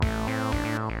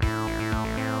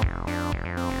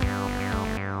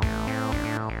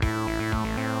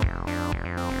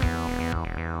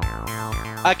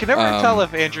I can never tell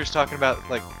if Andrew's talking about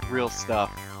like real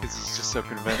stuff because he's just so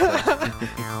convincing.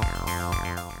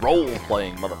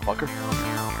 Role-playing, motherfucker.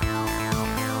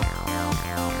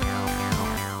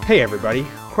 Hey everybody,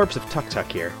 Corpse of Tuk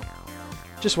Tuk here.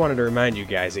 Just wanted to remind you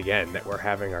guys again that we're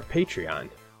having our Patreon.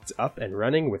 It's up and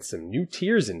running with some new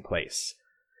tiers in place.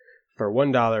 For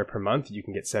 $1 per month, you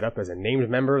can get set up as a named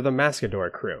member of the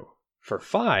Mascador crew. For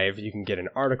 $5, you can get an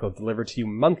article delivered to you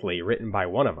monthly written by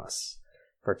one of us.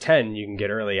 For $10, you can get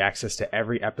early access to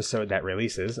every episode that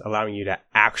releases, allowing you to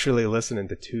actually listen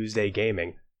into Tuesday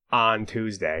Gaming on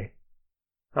Tuesday.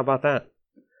 How about that?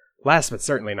 Last but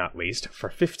certainly not least, for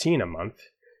 $15 a month,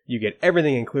 you get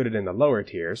everything included in the lower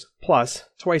tiers, plus,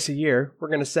 twice a year, we're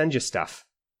going to send you stuff.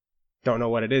 Don't know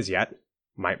what it is yet.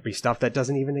 Might be stuff that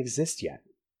doesn't even exist yet.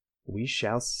 We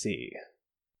shall see.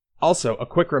 Also, a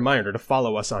quick reminder to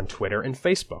follow us on Twitter and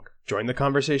Facebook. Join the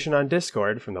conversation on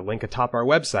Discord from the link atop our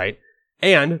website,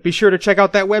 and be sure to check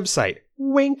out that website.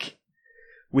 Wink!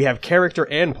 We have character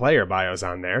and player bios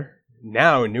on there.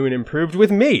 Now new and improved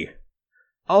with me!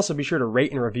 Also, be sure to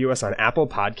rate and review us on Apple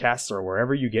Podcasts or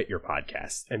wherever you get your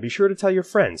podcasts. And be sure to tell your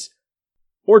friends.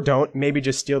 Or don't, maybe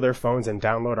just steal their phones and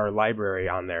download our library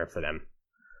on there for them.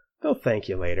 They'll thank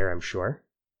you later, I'm sure.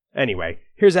 Anyway,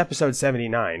 here's episode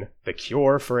 79, The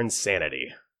Cure for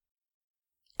Insanity.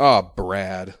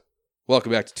 Brad.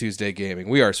 Welcome back to Tuesday Gaming.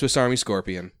 We are Swiss Army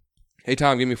Scorpion. Hey,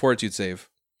 Tom, give me a fortitude save.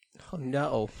 Oh,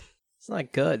 no. It's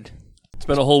not good. It's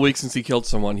been a whole week since he killed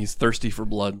someone. He's thirsty for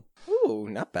blood. Ooh,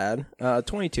 not bad.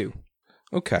 22.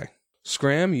 Okay.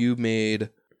 Scram, you've made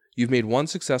one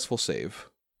successful save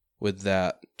with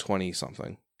that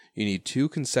 20-something. You need 2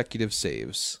 consecutive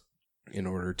saves in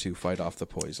order to fight off the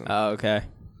poison. Oh, okay.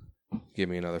 Give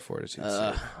me another fortitude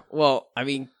save. Well, I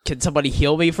mean, can somebody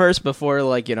heal me first before,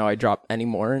 I drop any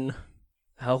more in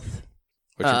health?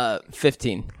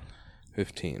 15.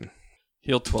 15.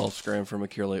 Heal 12 Scram from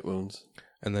Cure Light Wounds.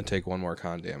 And then take 1 more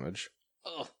con damage.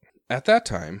 Ugh. At that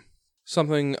time,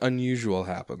 something unusual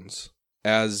happens.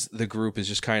 As the group is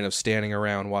just kind of standing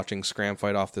around watching Scram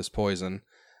fight off this poison,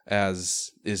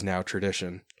 as is now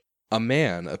tradition, a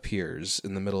man appears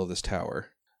in the middle of this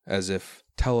tower, as if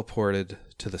teleported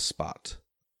to the spot.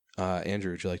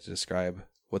 Andrew, would you like to describe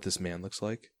what this man looks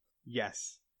like?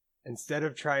 Yes. Instead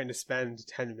of trying to spend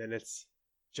 10 minutes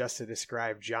just to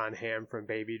describe John Hamm from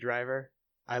Baby Driver,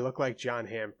 I look like John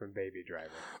Hamm from Baby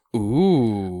Driver.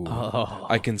 Ooh. Oh.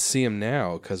 I can see him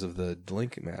now because of the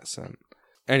link Matt sent.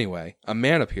 Anyway, a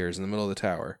man appears in the middle of the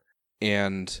tower,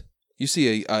 and you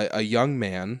see a young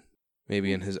man,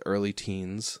 maybe in his early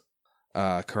teens,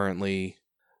 currently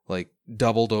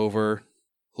doubled over,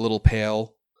 a little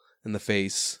pale in the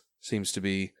face, seems to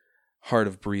be hard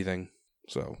of breathing.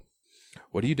 So,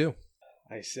 what do you do?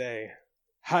 I say,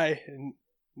 "Hi,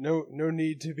 no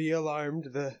need to be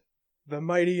alarmed. The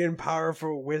mighty and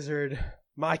powerful wizard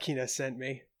Machina sent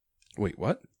me." Wait,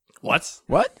 what? What?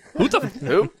 What? Who the...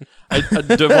 Who?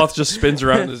 Devoth just spins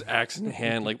around with his axe in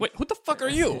hand like, wait, who the fuck are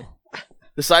you?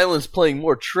 This island's playing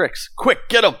more tricks. Quick,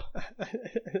 get him!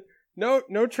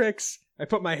 No tricks. I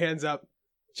put my hands up.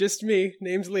 Just me.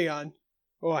 Name's Leon.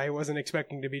 Oh, I wasn't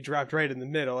expecting to be dropped right in the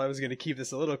middle. I was going to keep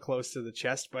this a little close to the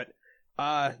chest, but,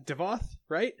 Devoth,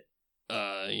 right?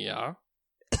 Yeah.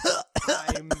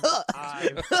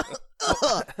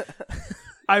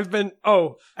 I've been...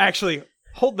 Oh, actually,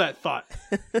 hold that thought.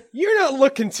 You're not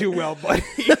looking too well, buddy.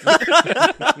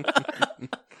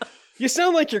 You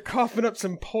sound like you're coughing up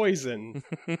some poison.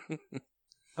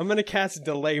 I'm going to cast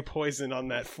Delay Poison on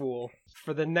that fool.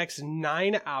 For the next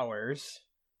 9 hours,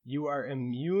 you are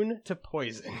immune to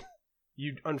poison.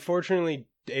 Unfortunately,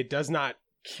 it does not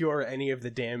cure any of the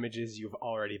damages you've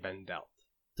already been dealt.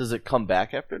 Does it come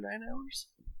back after 9 hours?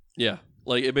 Yeah.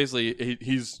 It basically,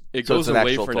 it So goes it's an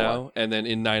away actual for toll. now, and then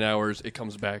in 9 hours, it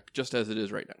comes back just as it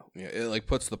is right now. Yeah, it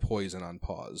puts the poison on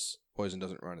pause. Poison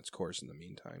doesn't run its course in the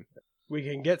meantime. We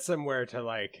can get somewhere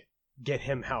to, get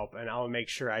him help, and I'll make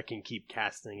sure I can keep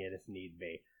casting it if need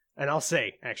be. And I'll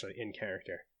say, actually, in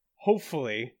character,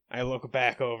 hopefully, I look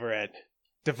back over at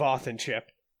Devoth and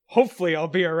Chip. Hopefully, I'll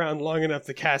be around long enough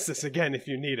to cast this again if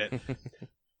you need it.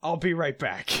 I'll be right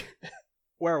back.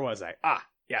 Where was I? Ah,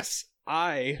 yes.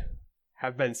 I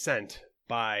have been sent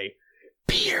by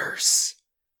Pierce.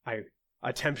 I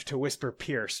attempt to whisper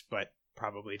Pierce, but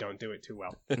probably don't do it too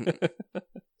well.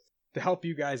 To help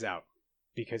you guys out,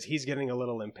 because he's getting a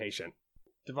little impatient.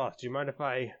 Devoth, do you mind if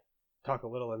I talk a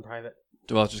little in private?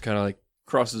 Devoth just kind of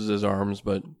crosses his arms,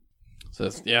 but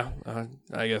says, yeah,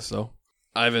 I guess so.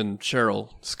 Ivan, Cheryl,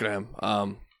 Scram,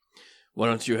 why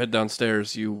don't you head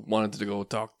downstairs? You wanted to go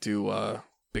talk to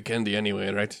Bikendi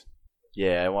anyway, right?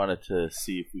 Yeah, I wanted to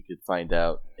see if we could find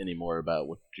out any more about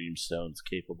what the Dreamstone's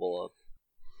capable of.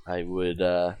 I would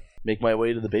make my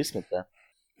way to the basement then.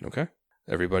 Okay.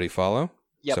 Everybody follow?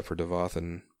 Yep. Except for Devoth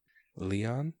and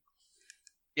Leon?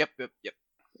 Yep.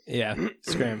 Yeah,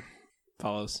 Scram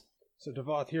follows. So,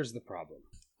 Devoth, here's the problem.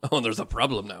 Oh, there's a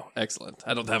problem now. Excellent.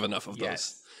 I don't have enough of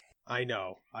Yes, I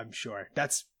know. I'm sure.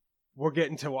 We're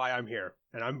getting to why I'm here,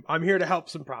 and I'm here to help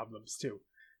some problems too,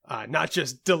 not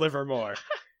just deliver more.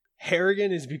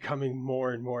 Harrigan is becoming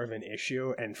more and more of an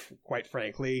issue, and quite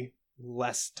frankly,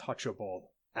 less touchable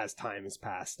as time has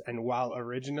passed. And while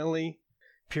originally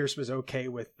Pierce was okay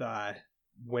with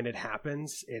when it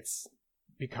happens, it's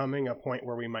becoming a point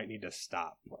where we might need to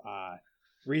stop.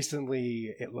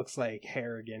 Recently, it looks like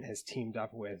Harrigan has teamed up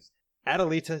with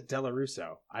Adelita Della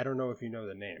Russo. I don't know if you know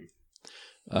the name.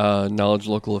 Knowledge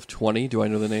local of 20. Do I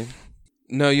know the name?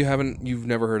 No, you haven't. You've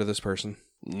never heard of this person.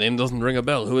 Name doesn't ring a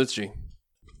bell. Who is she?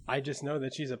 I just know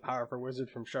that she's a powerful wizard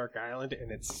from Shark Island,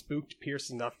 and it spooked Pierce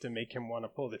enough to make him want to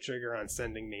pull the trigger on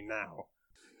sending me now.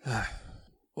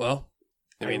 Well,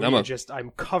 I mean,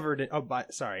 I'm covered in...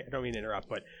 sorry, I don't mean to interrupt,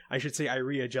 but I should say I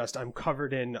readjust. I'm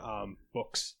covered in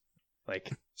books.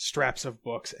 Like, straps of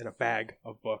books and a bag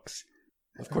of books.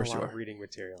 Of course you a lot are. of reading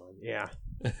material. Yeah.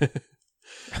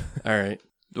 All right.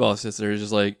 Well, sister is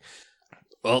just like,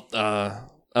 well,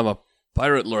 I'm a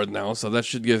pirate lord now, so that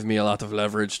should give me a lot of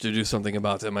leverage to do something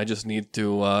about him. I just need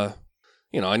to,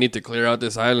 I need to clear out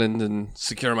this island and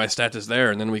secure my status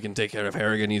there, and then we can take care of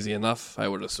Harrigan easy enough, I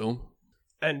would assume.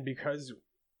 And because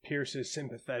Pierce is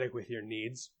sympathetic with your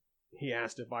needs, he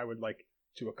asked if I would like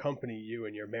to accompany you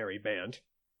and your merry band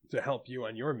to help you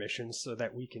on your mission so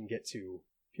that we can get to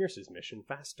Pierce's mission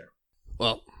faster.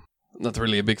 Well, I'm not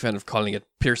really a big fan of calling it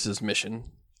Pierce's mission.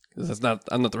 Because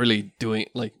I'm not really doing,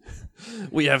 like,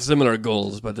 we have similar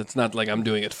goals, but it's not like I'm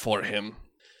doing it for him.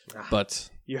 But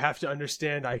you have to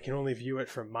understand, I can only view it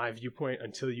from my viewpoint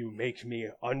until you make me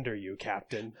under you,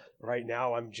 Captain. Right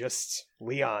now, I'm just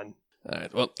Leon. All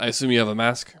right, well, I assume you have a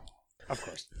mask? Of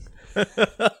course.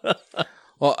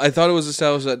 Well, I thought it was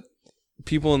established that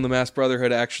people in the Masked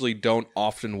Brotherhood actually don't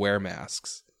often wear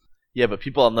masks. Yeah, but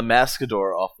people on the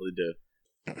Mascador awfully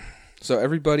do. So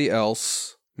everybody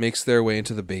else makes their way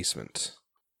into the basement,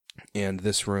 and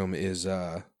this room is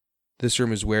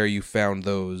where you found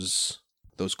those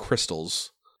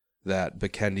crystals that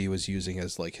Bekendi was using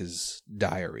as like his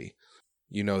diary.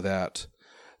 You know that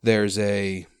there's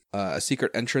a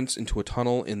secret entrance into a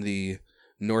tunnel in the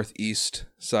northeast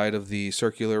side of the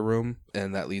circular room,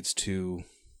 and that leads to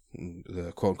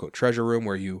the quote-unquote treasure room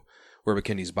where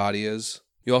Bekendi's body is.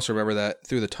 You also remember that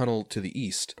through the tunnel to the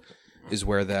east is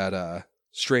where that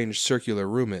strange circular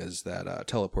room is that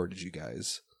teleported you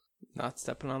guys. Not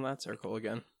stepping on that circle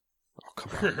again. Oh,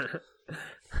 come on.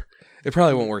 It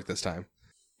probably won't work this time.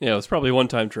 Yeah, it was probably a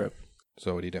one-time trip.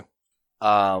 So what do you do?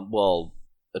 Well,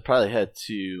 I'd probably head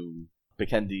to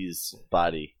Bekendi's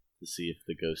body to see if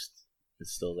the ghost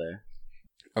is still there.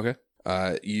 Okay.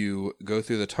 You go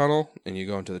through the tunnel and you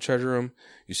go into the treasure room.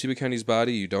 You see Bekendi's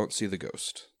body. You don't see the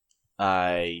ghost.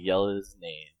 I yell his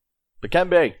name.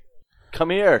 Bekendi, come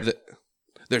here.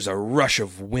 There's a rush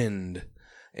of wind,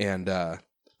 and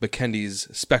Bekendi's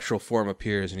spectral form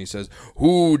appears, and he says,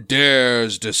 "Who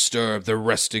dares disturb the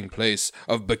resting place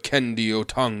of Bekendi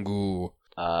Otangu?"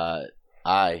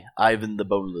 Ivan the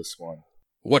Boneless One.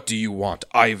 What do you want,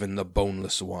 Ivan the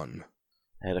Boneless One?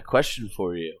 I had a question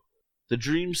for you. The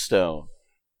Dreamstone.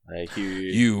 I hear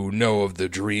You know of the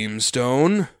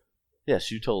Dreamstone?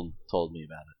 Yes, you told me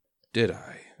about it. Did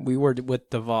I? We were with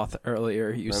Devoth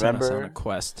earlier. You sent us on Remember? a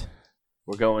quest.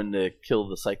 We're going to kill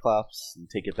the Cyclops and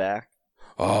take it back.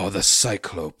 Oh, the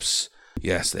Cyclopes.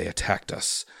 Yes, they attacked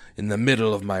us. In the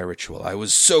middle of my ritual, I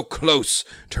was so close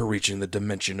to reaching the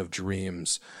dimension of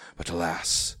dreams, but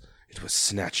alas, it was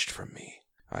snatched from me.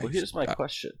 Well, here's my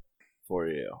question for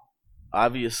you.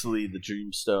 Obviously, the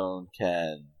Dreamstone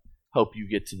can help you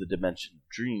get to the dimension of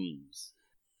dreams,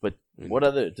 but what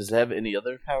other? Does it have any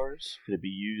other powers? Could it be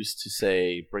used to,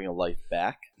 say, bring a life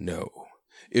back? No.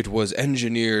 It was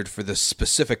engineered for the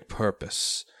specific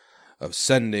purpose of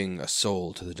sending a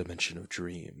soul to the dimension of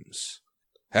dreams.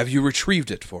 Have you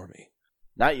retrieved it for me?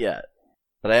 Not yet,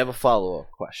 but I have a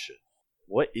follow-up question.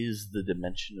 What is the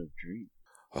dimension of dreams?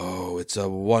 Oh, it's a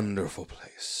wonderful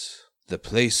place. The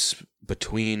place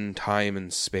between time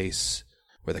and space,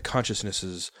 where the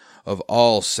consciousnesses of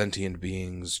all sentient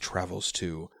beings travels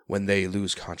to when they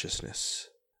lose consciousness.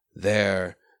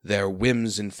 There, their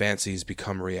whims and fancies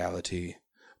become reality,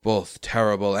 both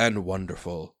terrible and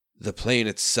wonderful. The plane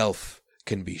itself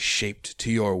can be shaped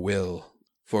to your will,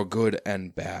 for good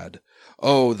and bad.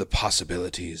 Oh, the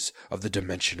possibilities of the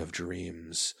dimension of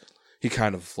dreams. he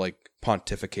kind of like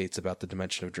pontificates about the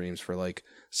dimension of dreams for like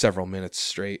several minutes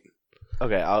straight.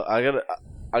 Okay, I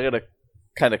gotta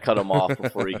kind of cut him off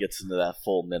before he gets into that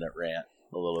full minute rant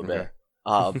a little bit.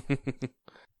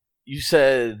 You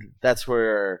said that's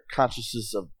where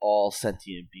consciousness of all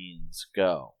sentient beings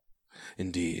go.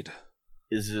 Indeed.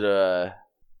 Is it a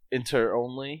enter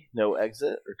only, no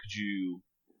exit, or could you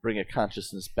bring a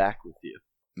consciousness back with you?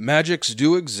 Magics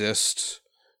do exist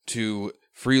to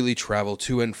freely travel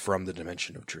to and from the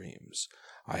dimension of dreams.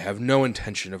 I have no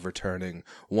intention of returning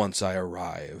once I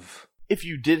arrive. If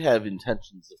you did have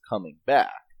intentions of coming back,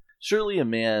 surely a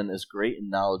man as great and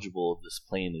knowledgeable of this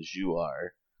plane as you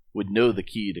are would know the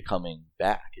key to coming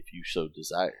back if you so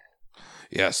desired.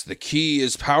 Yes, the key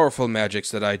is powerful magics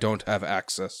that I don't have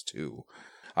access to.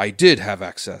 I did have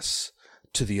access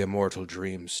to the immortal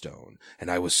Dreamstone,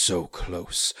 and I was so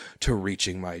close to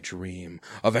reaching my dream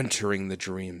of entering the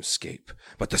dreamscape.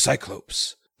 But the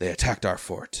Cyclopes, they attacked our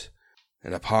fort,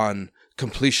 and upon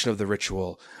completion of the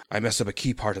ritual, I messed up a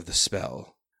key part of the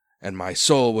spell, and my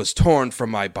soul was torn from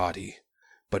my body,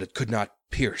 but it could not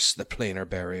pierce the planar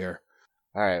barrier.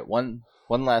 Alright, one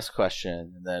last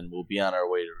question, and then we'll be on our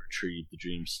way to retrieve the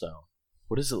Dreamstone.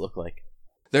 What does it look like?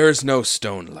 There is no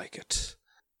stone like it.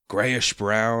 Grayish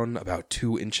brown, about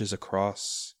 2 inches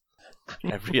across.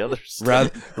 Every other stone.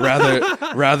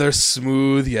 Rather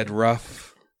smooth yet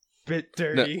rough. Bit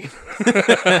dirty.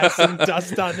 Has some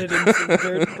dust on it and some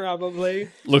dirt, probably.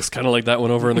 Looks kind of like that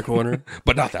one over in the corner.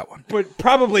 But not that one. But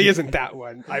probably isn't that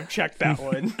one. I've checked that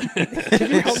one. Can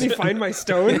you help me find my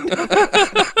stone?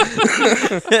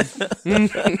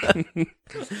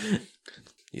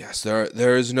 Yes,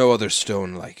 there is no other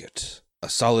stone like it. A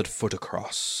solid foot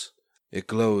across. It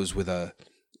glows with a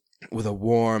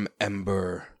warm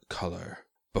ember color.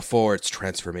 Before its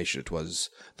transformation, it was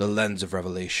the lens of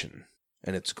revelation,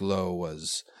 and its glow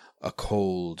was a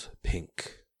cold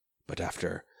pink. But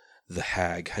after the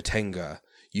hag Hatenga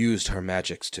used her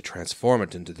magics to transform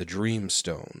it into the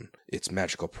Dreamstone, its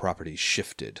magical properties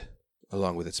shifted,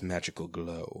 along with its magical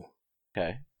glow.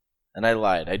 Okay. And I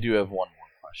lied. I do have one more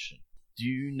question. Do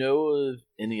you know of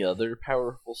any other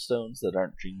powerful stones that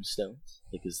aren't dream stones?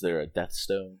 Like, is there a death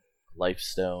stone, a life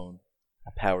stone,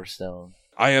 a power stone?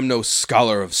 I am no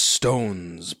scholar of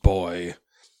stones, boy.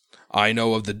 I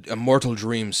know of the immortal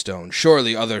Dreamstone.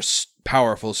 Surely other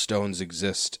powerful stones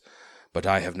exist, but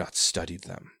I have not studied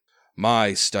them.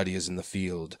 My study is in the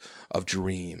field of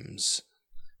dreams.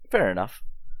 Fair enough.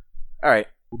 Alright,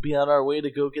 we'll be on our way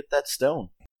to go get that stone.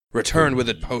 Return with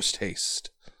it post-haste.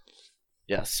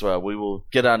 Yes, we will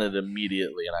get on it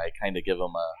immediately, and I kind of give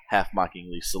him a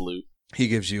half-mockingly salute. He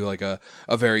gives you like a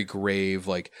very grave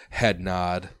like head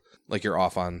nod, like you're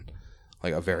off on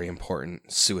like a very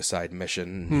important suicide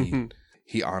mission.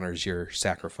 He honors your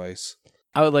sacrifice.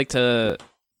 I would like to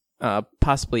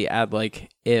possibly add, like,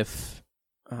 if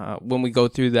when we go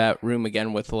through that room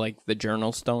again with like the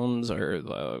journal stones or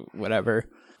the whatever,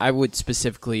 I would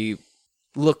specifically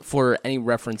look for any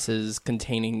references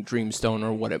containing Dreamstone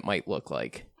or what it might look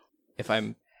like, if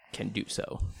I can do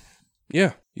so.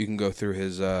 Yeah, you can go through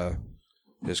his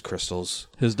crystals,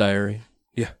 His diary.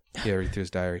 Yeah, read through his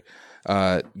diary.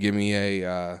 Give me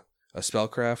a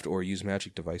spellcraft or use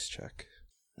magic device check.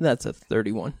 That's a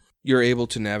 31. You're able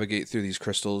to navigate through these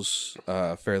crystals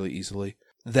fairly easily.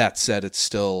 That said, it's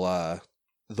still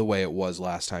the way it was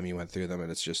last time you went through them,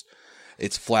 and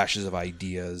it's flashes of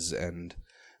ideas and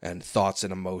thoughts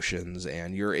and emotions,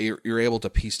 and you're able to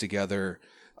piece together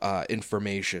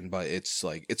information, but it's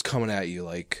like it's coming at you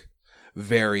like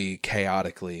very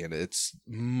chaotically, and it's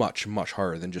much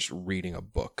harder than just reading a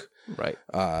book. Right.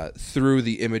 Through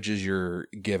the images you're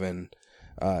given,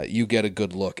 you get a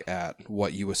good look at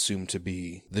what you assume to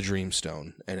be the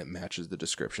Dreamstone, and it matches the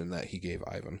description that he gave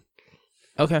Ivan.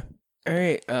 Okay. All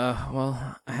right.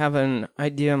 Well, I have an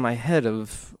idea in my head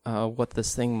of what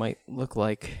this thing might look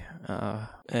like,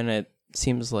 and it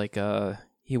seems like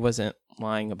he wasn't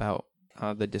lying about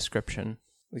the description.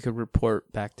 We could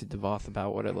report back to Devoth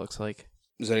about what it looks like.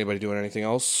 Is anybody doing anything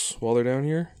else while they're down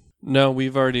here? No,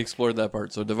 we've already explored that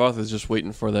part. So Devoth is just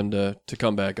waiting for them to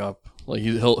come back up. Like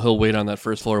he'll wait on that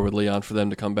first floor with Leon for them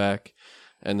to come back,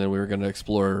 and then we were going to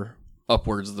explore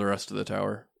upwards the rest of the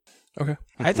tower. Okay.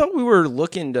 I thought we were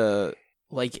looking to,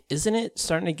 like, isn't it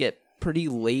starting to get pretty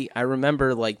late? I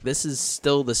remember, like, this is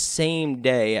still the same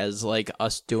day as, like,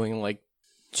 us doing, like,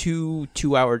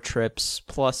 two-hour trips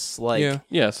plus, like...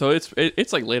 Yeah, so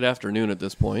it's like late afternoon at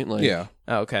this point. Like, Yeah.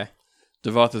 Oh, okay.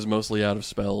 Devoth is mostly out of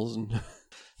spells. And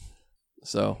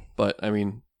so, but, I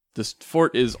mean, this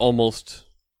fort is almost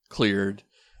cleared.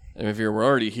 And if we're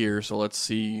already here, so let's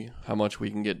see how much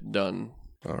we can get done.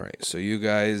 All right, so you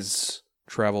guys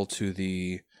travel to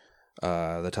the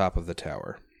top of the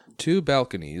tower. 2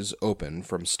 balconies open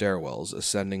from stairwells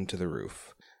ascending to the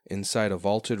roof. Inside a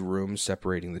vaulted room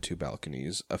separating the 2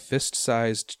 balconies, a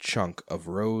fist-sized chunk of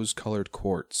rose-colored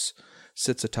quartz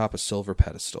sits atop a silver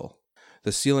pedestal.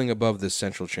 The ceiling above this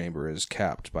central chamber is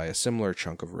capped by a similar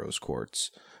chunk of rose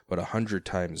quartz, but 100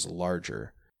 times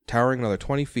larger, towering another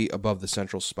 20 feet above the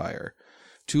central spire.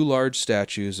 2 large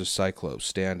statues of Cyclopes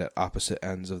stand at opposite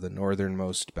ends of the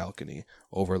northernmost balcony,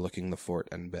 overlooking the fort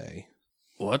and bay.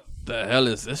 What the hell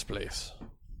is this place?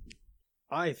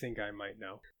 I think I might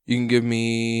know. You can give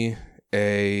me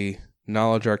a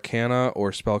Knowledge Arcana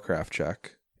or Spellcraft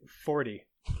check. 40.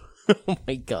 Oh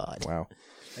my god. Wow.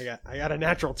 I got a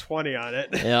natural 20 on it.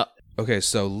 Yeah. Okay,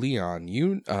 so Leon,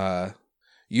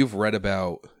 you've read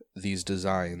about these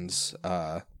designs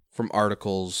from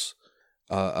articles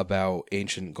about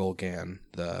ancient Golgan,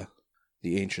 the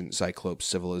ancient Cyclope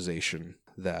civilization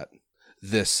that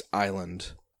this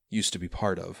island used to be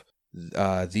part of.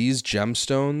 These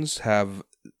gemstones have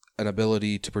an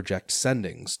ability to project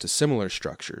sendings to similar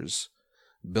structures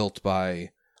built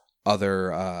by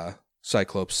other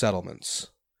Cyclope settlements.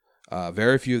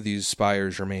 Very few of these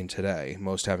spires remain today,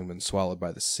 most having been swallowed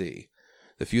by the sea.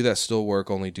 The few that still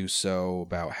work only do so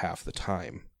about half the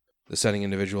time. The sending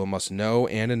individual must know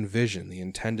and envision the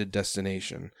intended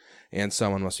destination, and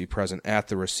someone must be present at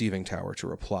the receiving tower to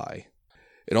reply.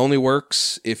 It only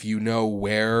works if you know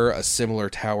where a similar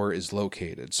tower is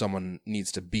located. Someone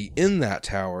needs to be in that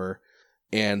tower,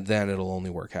 and then it'll only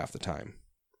work half the time.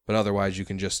 But otherwise, you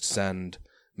can just send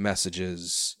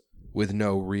messages with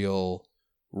no real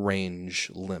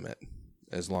range limit,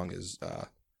 as long as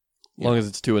As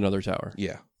it's to another tower.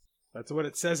 yeah. That's what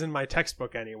it says in my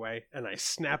textbook anyway, and I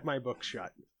snap my book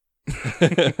shut.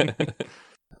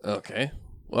 Okay.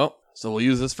 Well, so we'll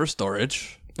use this for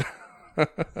storage.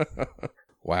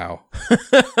 Wow.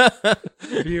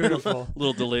 Beautiful. A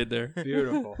little delayed there.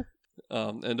 Beautiful.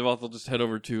 And Devoth will just head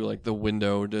over to like the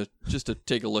window to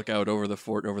take a look out over the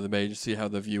fort and over the bay to see how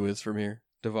the view is from here.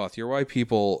 Devoth, you're why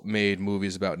people made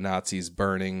movies about Nazis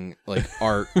burning like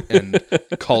art and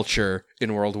culture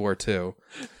in World War II.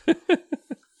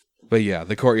 But yeah,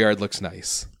 the courtyard looks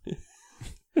nice.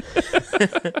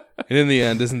 And in the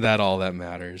end, isn't that all that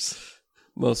matters?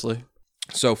 Mostly.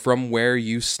 So from where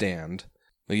you stand,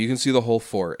 like, you can see the whole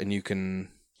fort, and you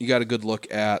got a good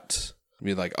look at,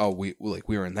 be like, oh, we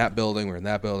were in that building, we're in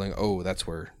that building. Oh, that's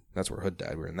where Hood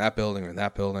died. We're in that building, we're in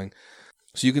that building.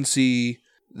 So you can see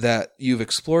that you've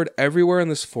explored everywhere in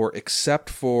this fort except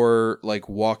for like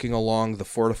walking along the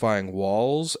fortifying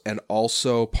walls and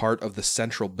also part of the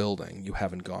central building you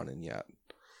haven't gone in yet.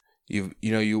 You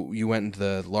went into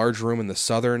the large room in the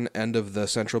southern end of the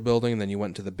central building, and then you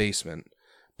went to the basement,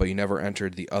 but you never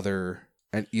entered either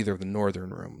of the northern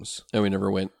rooms. And we never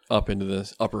went up into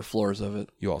the upper floors of it.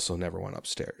 You also never went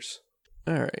upstairs.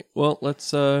 All right. Well, let's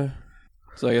so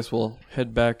I guess we'll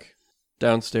head back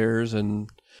downstairs and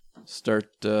start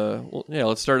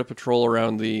let's start a patrol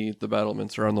around the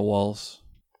battlements, around the walls.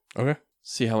 Okay.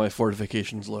 See how my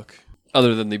fortifications look.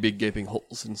 Other than the big gaping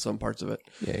holes in some parts of it.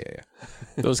 Yeah.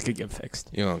 Those could get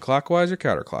fixed. You going clockwise or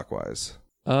counterclockwise?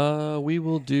 We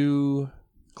will do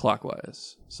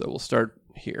clockwise. So we'll start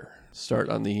here. Start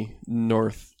on the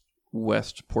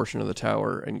northwest portion of the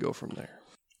tower and go from there.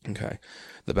 Okay.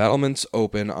 The battlements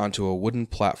open onto a wooden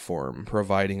platform,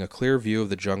 providing a clear view of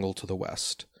the jungle to the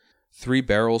west. 3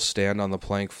 barrels stand on the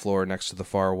plank floor next to the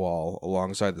far wall,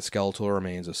 alongside the skeletal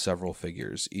remains of several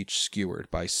figures, each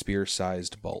skewered by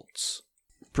spear-sized bolts.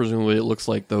 Presumably it looks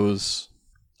like those...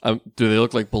 do they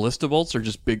look like ballista bolts or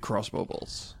just big crossbow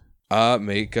bolts?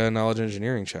 Make a knowledge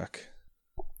engineering check.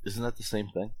 Isn't that the same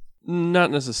thing?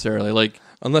 Not necessarily. Like,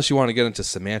 Unless you want to get into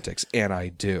semantics, and I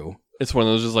do. it's one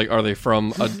of those just like, are they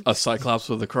from a Cyclops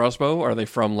with a crossbow? Or are they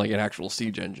from like an actual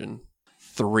siege engine?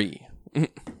 3.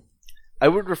 I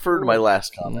would refer to my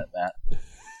last comment, Matt.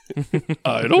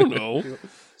 I don't know. Do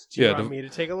you Yeah, want me to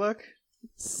take a look?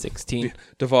 16.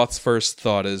 Devoth's first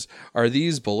thought is, are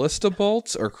these ballista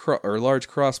bolts or large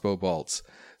crossbow bolts?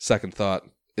 Second thought,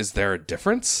 is there a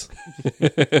difference?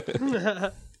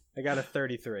 I got a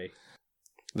 33.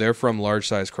 They're from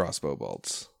large-sized crossbow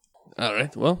bolts. All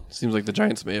right. Well, seems like the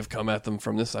giants may have come at them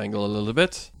from this angle a little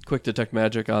bit. Quick detect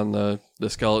magic on the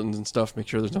skeletons and stuff. Make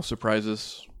sure there's no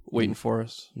surprises waiting for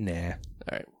us. Nah.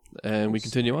 All right. And we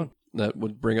continue on. That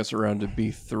would bring us around to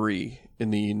B3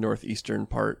 in the northeastern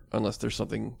part, unless there's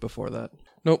something before that.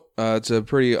 Nope. It's a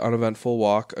pretty uneventful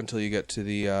walk until you get to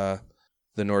the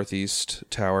the northeast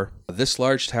tower. This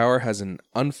large tower has an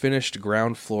unfinished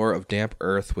ground floor of damp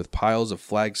earth with piles of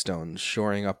flagstones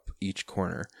shoring up each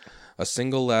corner. A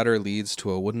single ladder leads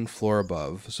to a wooden floor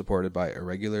above, supported by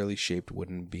irregularly shaped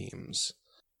wooden beams.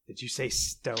 Did you say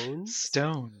stones?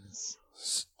 Stones.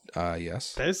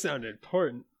 Yes. That sounded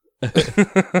important.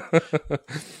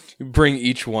 Bring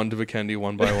each one to Vikendi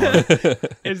one by one.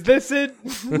 Is this it?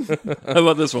 How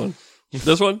about this one?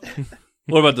 This one?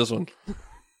 What about this one?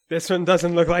 This one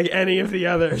doesn't look like any of the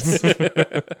others.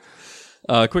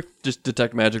 Quick, just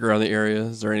detect magic around the area.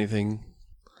 Is there anything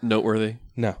noteworthy?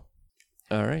 No.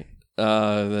 All right.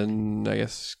 Then I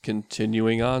guess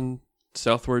continuing on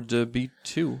southward to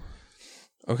B2.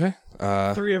 Okay.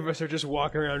 3 of us are just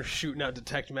walking around shooting out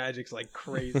detect magics like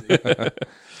crazy.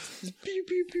 Pew,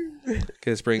 pew, pew.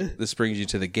 Okay, this brings you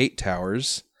to the gate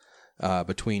towers,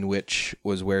 between which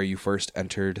was where you first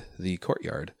entered the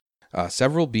courtyard.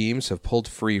 Several beams have pulled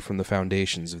free from the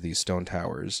foundations of these stone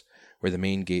towers, where the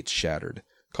main gates shattered,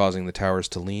 causing the towers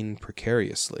to lean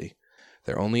precariously.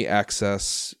 Their only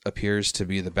access appears to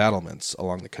be the battlements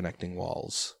along the connecting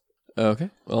walls.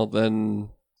 Okay. Well, then,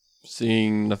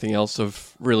 seeing nothing else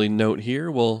of really note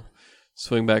here, we'll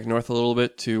swing back north a little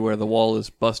bit to where the wall is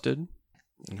busted.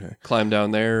 Okay. Climb down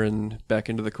there and back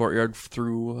into the courtyard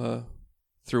through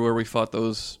where we fought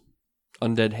those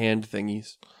undead hand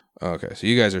thingies. Okay, so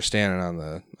you guys are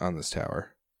standing on this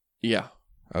tower. Yeah.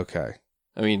 Okay,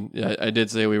 I mean, I did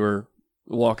say we were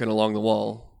walking along the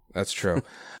wall. that's true.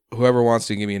 Whoever wants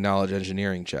to give me a knowledge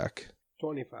engineering check.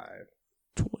 25.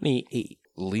 28.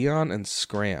 Leon and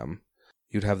Scram,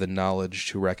 you'd have the knowledge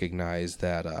to recognize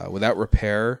that without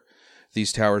repair,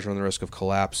 these towers run the risk of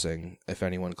collapsing if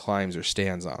anyone climbs or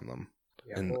stands on them.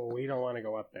 Yeah, And- well, we don't want to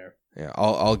go up there. Yeah,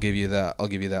 I'll give you that. I'll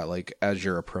give you that like as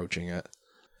you're approaching it.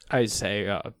 I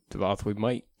say, Devoth, we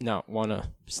might not want to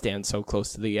stand so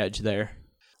close to the edge there.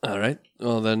 All right.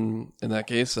 Well, then, in that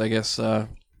case, I guess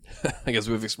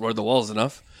we've explored the walls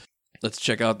enough. Let's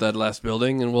check out that last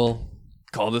building, and we'll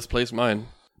call this place mine.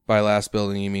 By last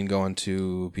building, you mean going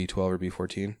to B12 or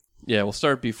B14? Yeah, we'll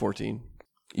start B14.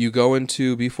 You go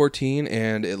into B14,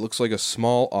 and it looks like a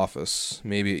small office.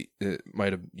 Maybe it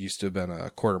might have used to have been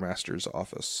a quartermaster's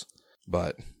office,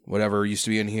 but whatever used to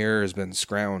be in here has been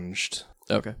scrounged.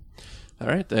 Okay. All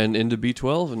right, then into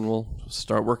B12, and we'll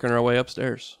start working our way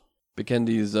upstairs.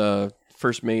 Bikendi's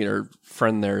first mate or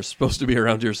friend there is supposed to be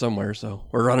around here somewhere, so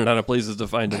we're running out of places to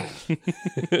find him.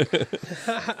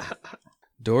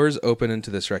 Doors open into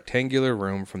this rectangular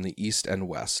room from the east and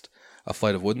west. A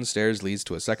flight of wooden stairs leads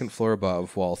to a second floor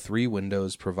above, while 3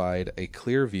 windows provide a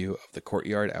clear view of the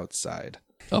courtyard outside.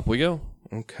 Up we go.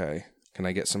 Okay. Can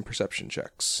I get some perception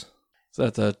checks? So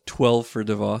that's a 12 for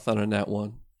Devoth on a nat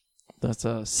 1. That's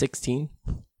a 16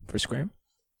 for Scram.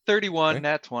 31, Okay.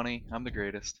 nat 20. I'm the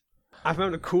greatest. I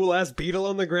found a cool ass beetle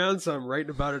on the ground, so I'm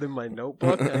writing about it in my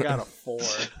notebook. I got a 4.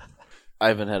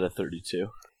 Ivan had a 32.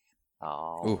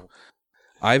 Oh. Ooh.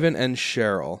 Ivan and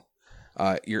Cheryl,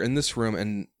 you're in this room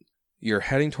and you're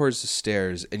heading towards the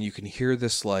stairs, and you can hear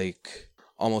this like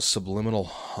almost subliminal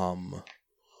hum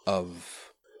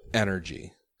of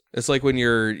energy. It's like when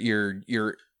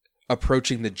you're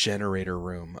approaching the generator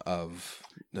room of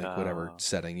like whatever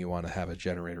setting you want to have a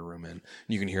generator room in.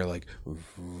 You can hear like,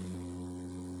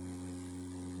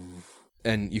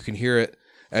 and you can hear it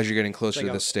as you're getting closer Like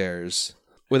to a- the stairs.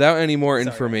 Without any more Sorry,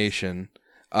 information,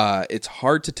 it's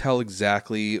hard to tell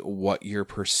exactly what you're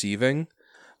perceiving,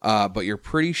 but you're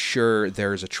pretty sure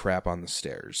there's a trap on the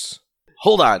stairs.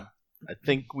 Hold on. I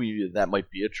think that might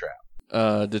be a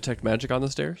trap. Detect magic on the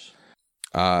stairs?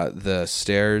 The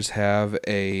stairs have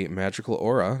a magical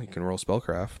aura. You can roll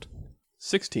spellcraft.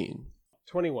 16.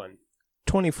 21.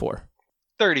 24.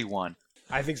 31.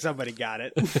 I think somebody got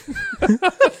it.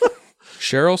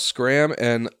 Cheryl, Scram,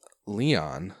 and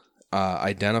Leon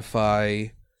identify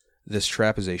this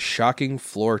trap as a shocking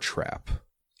floor trap.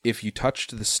 If you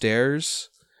touched the stairs,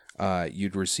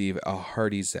 you'd receive a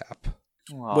hearty zap.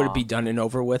 Would it be done and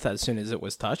over with as soon as it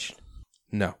was touched?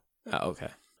 No. Oh, okay.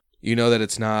 You know that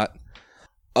it's not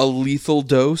a lethal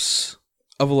dose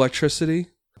of electricity,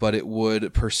 but it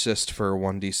would persist for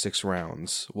 1d6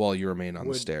 rounds while you remain on the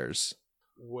Would- stairs.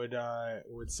 Would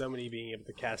somebody being able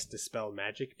to cast Dispel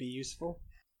Magic be useful?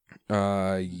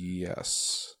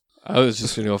 Yes. I was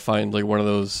just going to go find like one of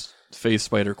those phase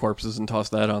spider corpses and toss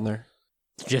that on there.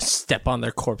 Just step on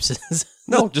their corpses.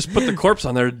 No, just put the corpse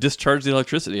on there, discharge the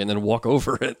electricity, and then walk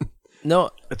over it. No,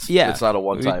 It's Yeah. It's not a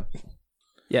one time.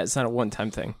 yeah, it's not a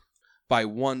one-time thing. By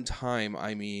one time,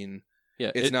 I mean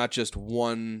Yeah, It's not just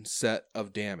one set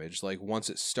of damage. Like once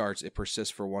it starts, it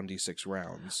persists for 1d6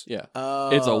 rounds. Yeah, Oh.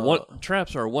 it's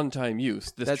traps are a one-time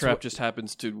use. This That's trap what- just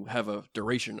happens to have a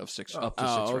duration of up to 6 Oh,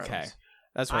 rounds. okay.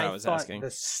 That's what I was thought asking.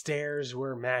 the stairs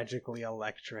were magically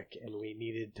electric, and we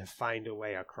needed to find a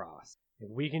way across. If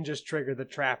we can just trigger the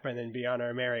trap and then be on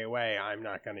our merry way, I'm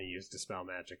not going to use Dispel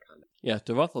Magic on it. Yeah,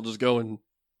 Devoth will just go and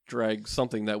drag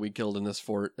something that we killed in this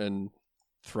fort and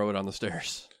throw it on the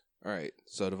stairs. All right,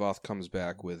 so Devoth comes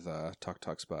back with Tuk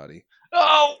Tuk's body.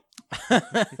 Oh!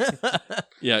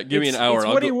 Yeah, give me an hour. It's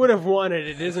I'll what he go- would have wanted.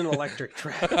 It is an electric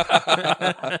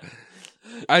trap.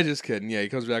 I just kidding. Yeah, he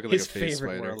comes back with like His a face favorite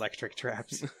were spider. electric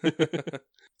traps.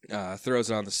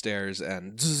 Throws it on the stairs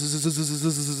and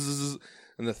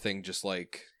and the thing just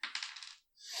like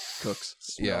cooks.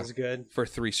 Smells good. for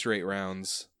 3 straight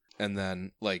rounds, and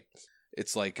then like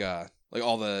it's like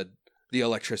all the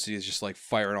electricity is just like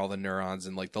firing all the neurons,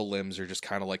 and like the limbs are just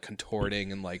kind of like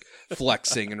contorting and like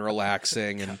flexing and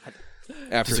relaxing, and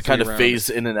after Does it 3 kind of rounds- phase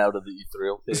in and out of the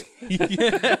ethereal thing?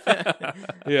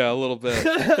 Yeah, a little bit.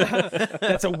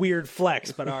 That's a weird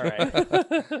flex, but all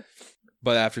right.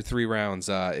 But after 3 rounds,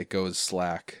 it goes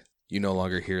slack. You no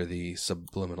longer hear the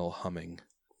subliminal humming.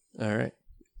 All right.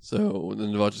 So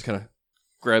then Devoth just kind of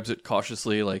grabs it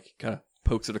cautiously, like kind of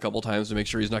pokes it a couple times to make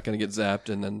sure he's not going to get zapped,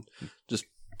 and then just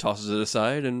tosses it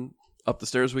aside, and up the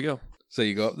stairs we go. So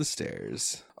you go up the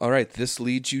stairs. All right, this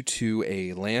leads you to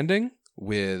a landing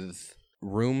with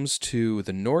rooms to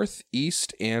the north,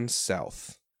 east, and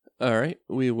south. All right,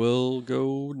 we will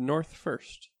go north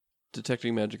first.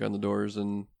 Detecting magic on the doors,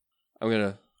 and I'm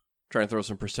going to try and throw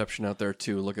some perception out there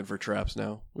too, looking for traps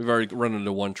now. We've already run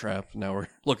into one trap, now we're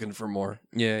looking for more.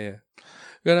 Yeah.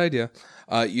 Good idea.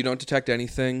 You don't detect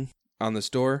anything on this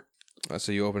door,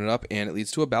 so you open it up, and it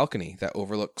leads to a balcony that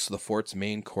overlooks the fort's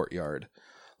main courtyard.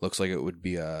 Looks like it would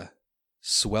be a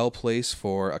swell place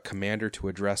for a commander to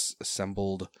address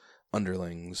assembled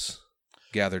underlings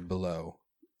gathered below.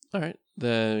 All right,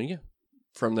 then yeah.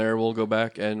 From there, we'll go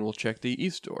back and we'll check the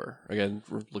east door. Again,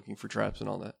 we're looking for traps and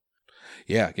all that.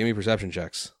 Yeah, give me perception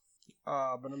checks.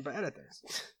 But I'm bad at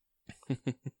this.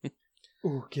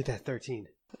 Ooh, get that 13.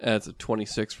 That's a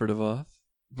 26 for Devoth.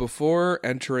 Before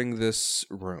entering this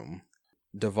room,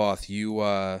 Devoth, you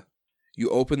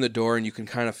open the door and you can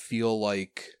kind of feel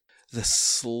like the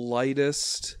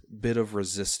slightest bit of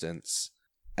resistance,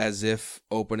 as if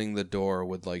opening the door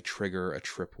would like trigger a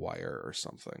tripwire or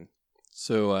something.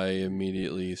 So I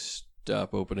immediately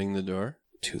stop opening the door.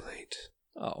 Too late.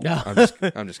 Oh.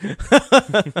 I'm just kidding.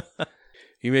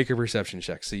 You make a perception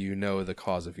check so you know the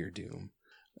cause of your doom.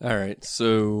 All right,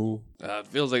 so it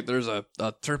feels like there's a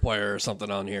tripwire or something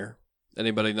on here.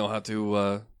 Anybody know how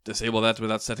to disable that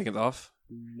without setting it off?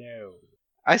 No.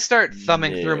 I start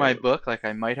thumbing through my No. book like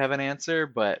I might have an answer,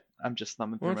 but I'm just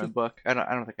thumbing Why through don't my you- book. I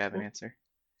don't think I have an answer.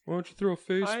 Why don't you throw a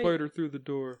face I- spider through the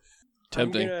door?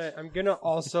 Tempting. I'm gonna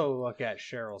also look at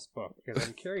Cheryl's book because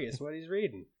I'm curious what he's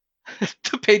reading.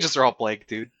 The pages are all blank,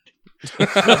 dude.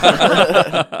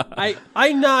 I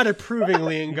nod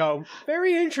approvingly and go,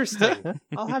 very interesting.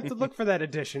 I'll have to look for that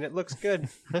edition. It looks good.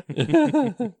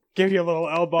 Give you a little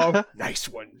elbow. Nice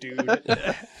one, dude.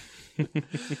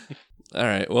 All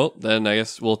right, well then I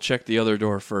guess we'll check the other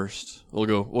door first. We'll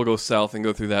go south and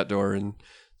go through that door and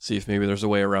see if maybe there's a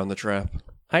way around the trap.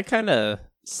 I kind of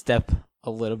step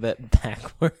a little bit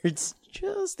backwards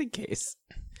just in case.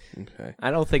 Okay.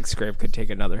 I don't think Scrape could take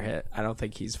another hit. I don't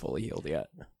think he's fully healed yet.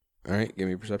 All right, give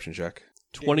me a perception check.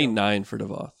 29 for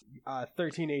Devoth.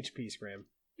 13 HP, Scram.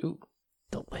 Ooh,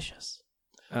 delicious.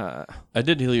 I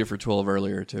did heal you for 12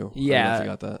 earlier too. Yeah. I don't know if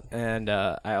you got that. And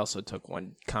I also took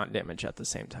 1 con damage at the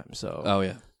same time, so Oh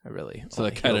yeah. I really So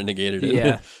that only kind of healed- negated it.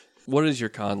 Yeah, What is your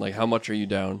con? Like, how much are you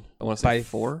down? I want to say By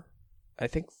 4? I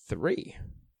think 3.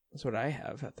 That's what I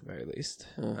have at the very least.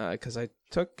 Huh. Because I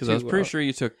took. Because I was 2, pretty sure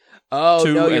you took... Oh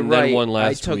 2 no, you're and then right. 1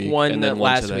 last I took week, 1 and then 1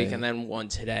 last today. week and then 1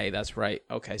 today. That's right.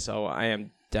 Okay, so I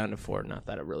am down to 4. Not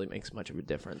that it really makes much of a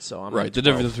difference. So I'm Right, at the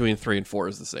 12. difference between 3 and 4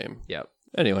 is the same. Yep.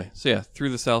 Anyway, so yeah, through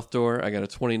the south door, I got a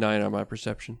 29 on my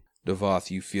perception. Devoth,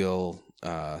 you feel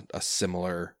a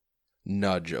similar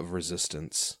nudge of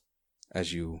resistance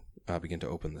as you begin to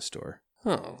open this door.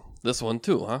 Oh, this one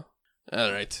too, huh?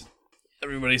 All right.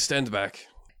 Everybody stand back.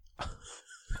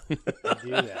 I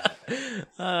do that.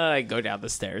 I go down the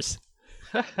stairs.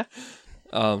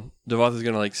 Devoth is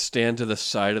going to like stand to the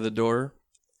side of the door,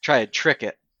 Try to trick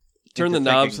it. turn the into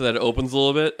knob thinking. so that it opens a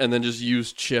little bit, and then just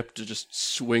use Chip to just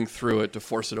swing through it to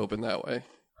force it open that way.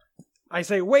 I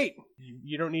say, wait!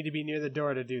 You don't need to be near the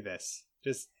door to do this.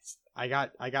 Just, I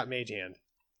got mage hand.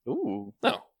 Ooh.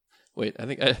 No. Wait, I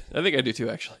think I do too,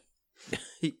 actually.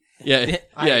 Yeah,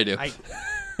 I do.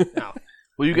 No.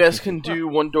 Well, you guys can do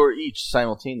one door each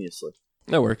simultaneously.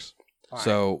 That works.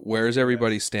 So where is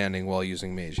everybody standing while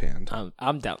using Mage Hand?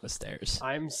 I'm down the stairs.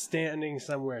 I'm standing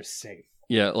somewhere safe.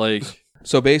 Yeah, like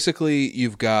So basically,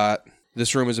 you've got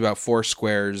this room is about 4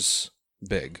 squares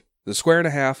big. The square and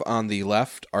a half on the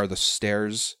left are the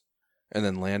stairs and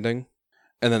then landing,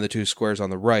 and then the 2 squares on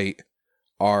the right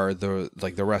are the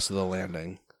rest of the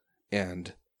landing.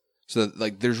 And so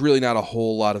there's really not a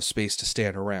whole lot of space to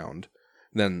stand around.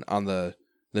 Then on the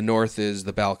north is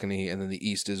the balcony, and then the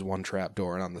east is one trap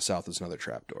door, and on the south is another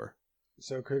trap door.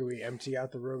 So could we empty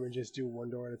out the room and just do one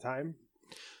door at a time?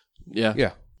 yeah.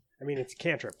 Yeah. I mean, it's a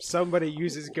cantrip. Somebody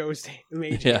uses Ghost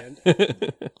Mage Yeah. Hand.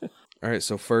 All right,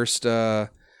 so first the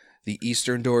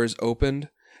eastern door is opened,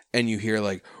 and you hear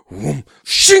like whoom,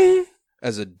 shing,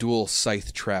 as a dual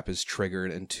scythe trap is triggered,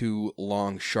 and 2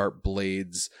 long sharp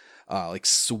blades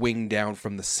swing down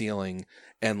from the ceiling,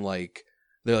 and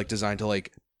they're designed to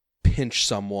pinch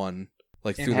someone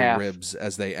In through half. the ribs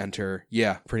as they enter.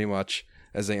 Yeah, pretty much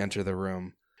as they enter the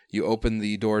room. You open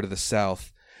the door to the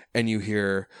south, and you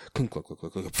hear clunk, clunk, clunk,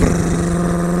 clunk,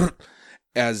 clunk,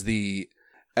 as the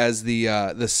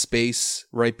space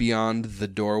right beyond the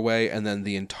doorway and then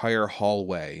the entire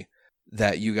hallway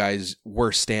that you guys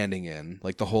were standing in,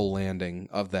 the whole landing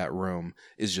of that room,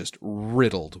 is just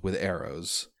riddled with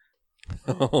arrows.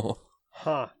 Oh.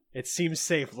 Huh. It seems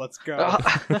safe. Let's go.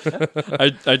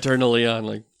 I turn to Leon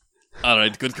like, all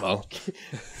right, good call.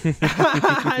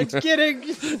 I'm kidding.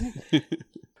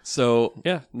 So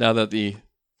yeah, now that the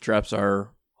traps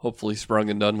are hopefully sprung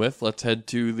and done with, let's head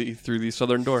through the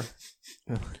southern door.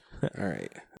 All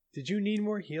right. Did you need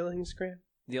more healing, Scram?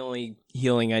 The only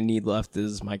healing I need left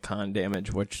is my con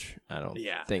damage, which I don't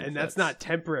think. And that's not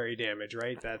temporary damage,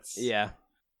 right? That's Yeah.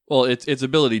 Well, it's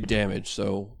ability damage,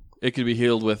 so it could be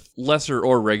healed with lesser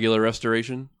or regular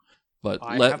restoration. But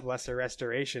I have lesser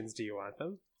restorations. Do you want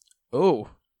them? Oh,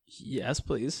 yes,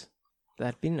 please.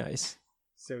 That'd be nice.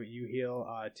 So you heal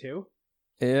 2.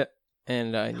 Yeah.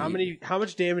 And How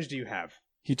much damage do you have?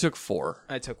 he took 4.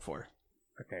 I took 4.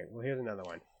 Okay, well here's another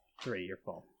one. 3. You're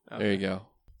full. There you go.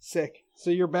 Sick. So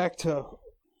you're back to.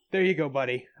 There you go,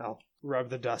 buddy. I'll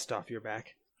rub the dust off your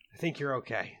back. I think you're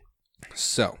okay.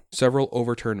 So, several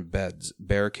overturned beds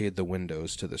barricade the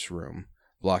windows to this room,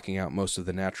 blocking out most of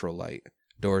the natural light.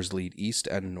 Doors lead east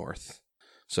and north.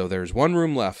 So there's one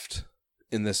room left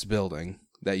in this building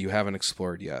that you haven't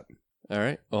explored yet. All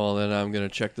right. Well, then I'm going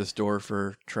to check this door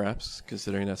for traps,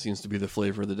 considering that seems to be the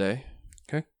flavor of the day.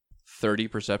 Okay. 30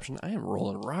 perception. I am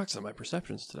rolling rocks on my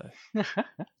perceptions today.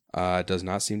 It does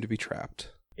not seem to be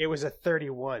trapped. It was a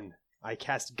 31. I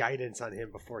cast guidance on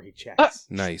him before he checks.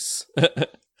 Nice.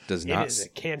 Does It not is a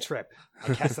cantrip.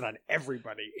 I cast it on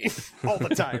everybody all the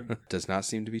time. does not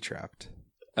seem to be trapped.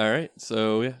 All right.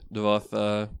 So, yeah,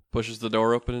 Devoth pushes the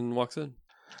door open and walks in.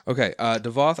 Okay,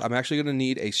 Devoth, I'm actually going to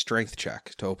need a strength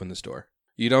check to open this door.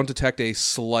 You don't detect a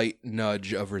slight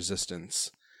nudge of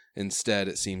resistance. Instead,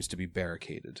 it seems to be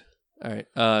barricaded. All right.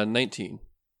 19.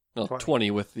 Well, 20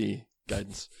 with the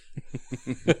guidance.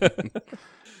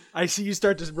 I see you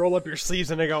start to roll up your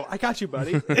sleeves, and I go, "I got you,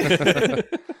 buddy."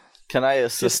 Can I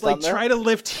assist Just on that? try to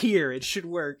lift here. It should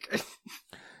work.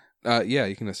 Yeah,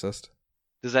 you can assist.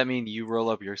 Does that mean you roll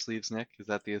up your sleeves, Nick? Is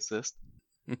that the assist?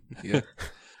 Yeah.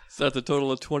 So that's a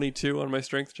total of 22 on my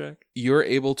strength check. You're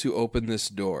able to open this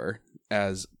door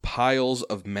as piles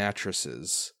of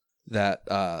mattresses that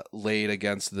laid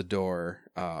against the door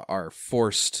are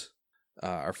forced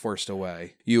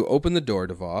away. You open the door,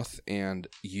 Devoth, and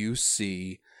you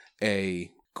see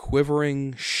a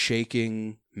quivering,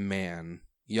 shaking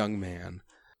young man,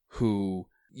 who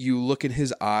you look in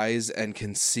his eyes and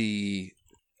can see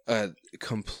a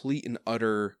complete and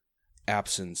utter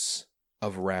absence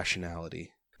of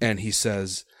rationality. And he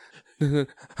says,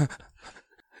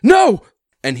 "No!"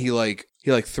 And he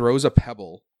throws a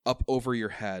pebble up over your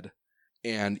head,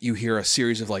 and you hear a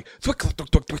series of thwick, thwick, thwick,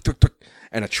 thwick, thwick, thwick, thwick,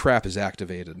 and a trap is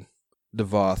activated.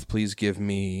 Devoth, please give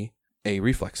me a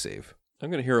reflex save. I'm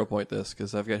going to hero point this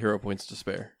because I've got hero points to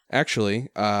spare. Actually,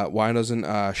 why doesn't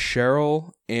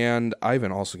Cheryl and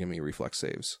Ivan also give me reflex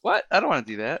saves? What? I don't want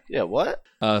to do that. Yeah, what?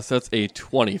 So that's a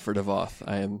 20 for Devoth.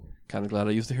 I am kind of glad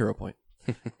I used a hero point.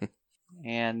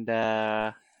 And,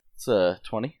 It's a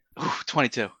 20.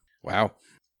 22. Wow.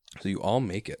 So you all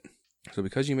make it. So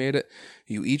because you made it,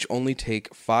 you each only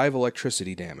take 5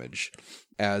 electricity damage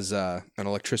as an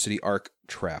electricity arc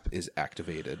trap is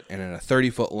activated. And in a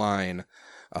 30-foot line,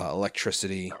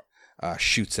 electricity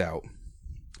shoots out.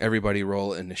 Everybody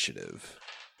roll initiative.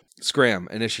 Scram,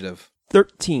 initiative.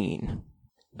 13.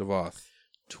 Devoth.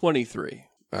 23.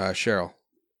 Cheryl.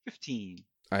 15.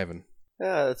 Ivan.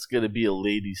 Yeah, that's going to be a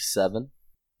lady 7.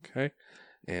 Okay.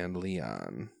 and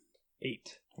Leon.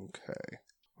 8.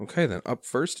 Okay, then up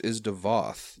first is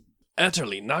Devoth.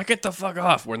 Etterly, knock it the fuck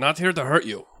off. We're not here to hurt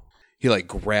you. He like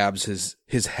grabs his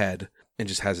head and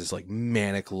just has this like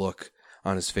manic look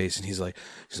on his face, and he's like,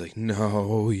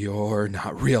 no, you're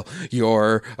not real.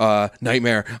 You're a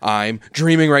nightmare. I'm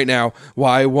dreaming right now.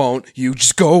 Why won't you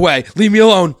just go away? Leave me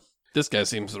alone. This guy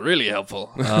seems really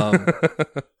helpful. How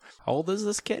old is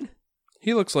this kid?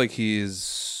 He looks like he's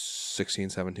 16,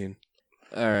 17.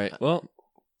 All right. Well,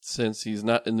 since he's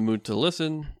not in the mood to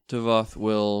listen, Devoth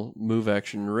will move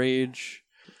action rage.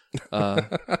 Well,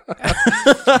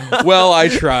 I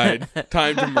tried.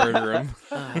 Time to murder him.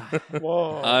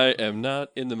 Whoa. I am not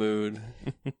in the mood.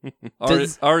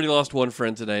 Already lost one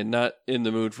friend today. Not in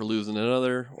the mood for losing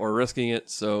another or risking it.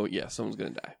 So yeah, someone's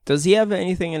gonna die. Does he have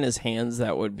anything in his hands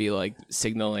that would be like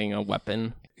signaling a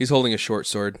weapon? He's holding a short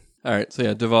sword. All right. So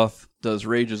yeah, Devoth does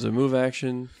rage as a move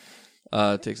action.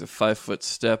 Takes a 5-foot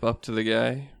step up to the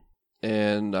guy,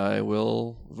 and I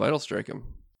will vital strike him.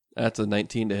 That's a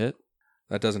 19 to hit.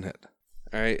 That doesn't hit.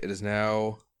 All right, it is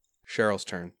now Cheryl's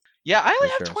turn. Yeah, I only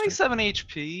have Cheryl's 27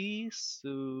 HP, so...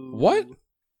 What?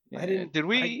 Yeah, I didn't. Did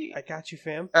we... I got you,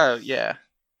 fam. Oh, yeah.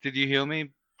 Did you heal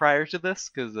me prior to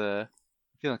this? Because I'm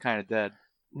feeling kind of dead.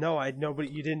 No, but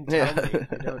you didn't tell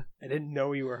me. I didn't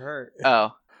know you were hurt.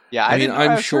 Oh. Yeah, I I mean, didn't know I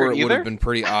I'm was sure hurt it would either. have been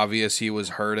pretty obvious he was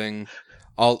hurting.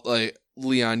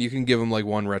 Leon, you can give him like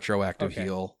one retroactive Okay.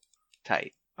 heal.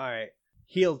 Tight. All right.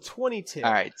 Heal 22.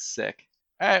 All right, sick.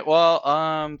 All right, well,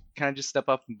 can I just step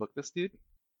up and book this dude?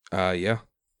 Yeah,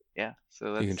 Yeah,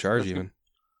 so that's... you can charge that's even.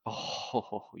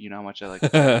 Oh, you know how much I like to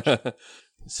charge.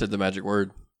 Said the magic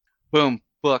word. Boom,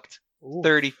 booked. Ooh.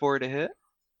 34 to hit.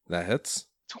 That hits.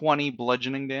 20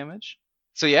 bludgeoning damage.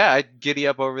 So yeah, I'd giddy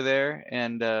up over there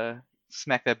and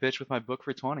smack that bitch with my book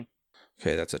for 20.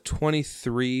 Okay, that's a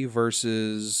 23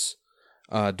 versus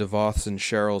Devoth's and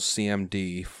Cheryl's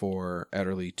CMD for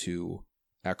Etterly 2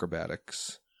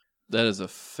 acrobatics. That is a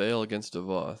fail against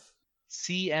Devoth.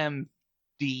 CMD?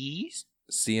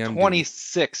 CMD.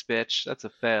 26, bitch. That's a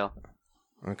fail.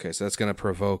 Okay, so that's going to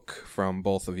provoke from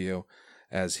both of you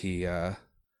as he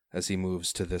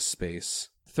moves to this space.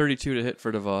 32 to hit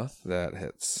for Devoth That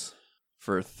hits.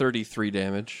 for 33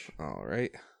 damage, All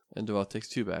right. and Devoth takes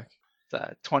 2 back.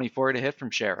 It's 24 to hit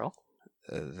from Cheryl.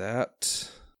 That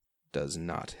does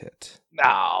not hit.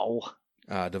 No.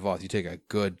 Devoth, you take a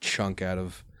good chunk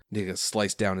take a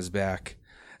slice down his back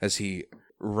as he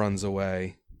runs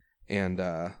away. And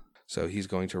so he's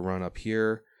going to run up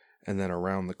here and then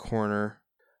around the corner.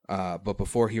 But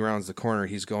before he rounds the corner,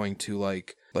 he's going to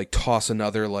like toss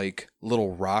another like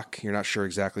little rock. You're not sure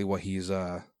exactly what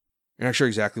you're not sure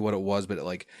exactly what it was, but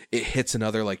it hits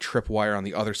another like tripwire on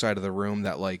the other side of the room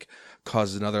that like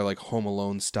causes another like Home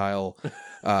Alone style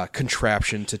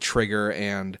contraption to trigger,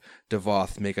 and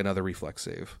Devoth make another reflex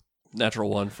save. Natural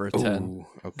 1 for a 10. Ooh,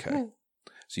 okay.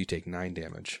 So you take 9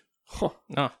 damage.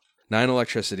 No. 9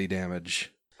 electricity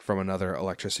damage from another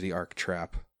electricity arc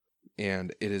trap.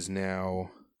 And it is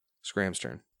now Scram's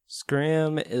turn.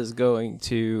 Scram is going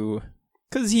to,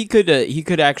 because he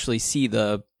could actually see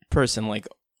the person like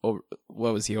over,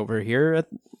 what was he over here at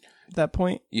that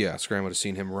point? Yeah, Scram would have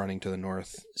seen him running to the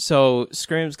north. So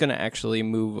Scram's gonna actually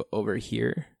move over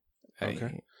here.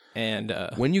 Okay. And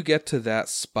When you get to that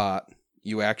spot,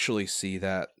 you actually see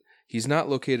that he's not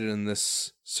located in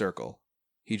this circle.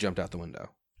 He jumped out the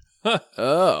window.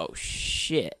 oh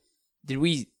shit! Did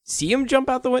we see him jump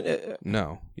out the window?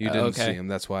 No, you didn't okay. see him.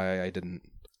 That's why I didn't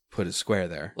put his square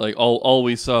there. Like all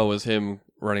we saw was him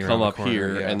Running come around up the corner,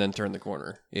 here yeah. and then turn the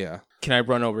corner. Yeah. Can I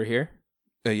run over here?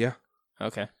 Yeah.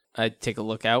 Okay. I take a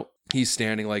look out. He's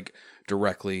standing like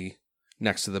directly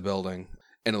next to the building,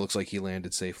 and it looks like he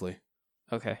landed safely.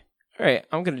 Okay. All right.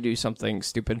 I'm gonna do something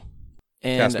stupid.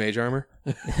 And Cast mage armor.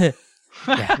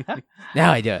 yeah.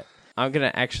 Now I do it. I'm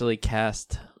gonna actually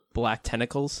cast Black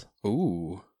Tentacles,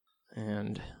 Ooh.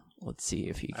 and let's see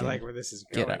if he I can like where this is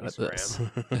going. get out of this.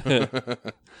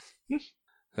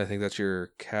 I think that's your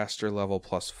caster level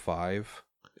 +5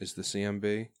 is the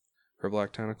CMB for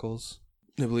Black Tentacles.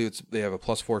 I believe they have a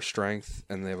 +4 strength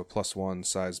and they have a +1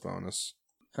 size bonus.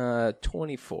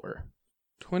 24.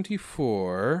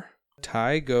 24.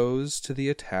 Tie goes to the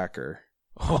attacker.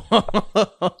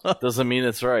 Doesn't mean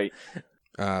it's right.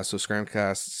 So Scram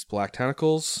casts Black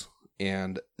Tentacles,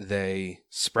 and they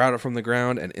sprout up from the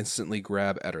ground and instantly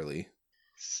grab Etterly.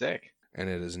 Sick. And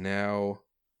it is now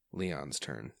Leon's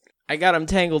turn. I got him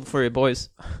tangled for you, boys.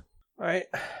 All right,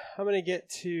 I'm gonna get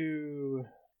to.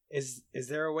 Is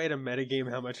there a way to metagame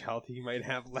how much health he might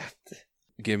have left?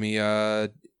 Give me a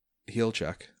heal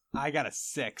check. I got a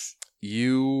 6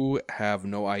 You have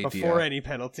no idea. before any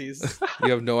penalties.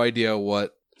 You have no idea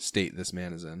what state this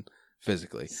man is in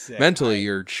physically. Sick. Mentally,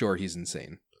 you're sure he's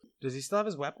insane. Does he still have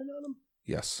his weapon on him?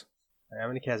 Yes. I'm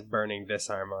going to cast Burning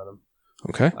Disarm on him.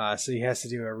 Okay. So he has to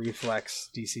do a reflex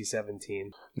DC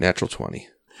 17. Natural 20.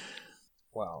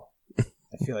 Wow.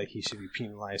 I feel like he should be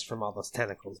penalized from all those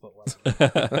tentacles, but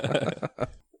whatever.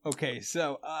 Okay,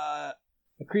 so a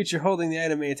creature holding the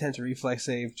item may attempt a reflex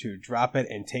save to drop it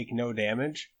and take no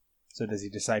damage. So does he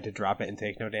decide to drop it and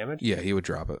take no damage? Yeah, he would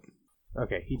drop it.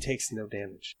 Okay, he takes no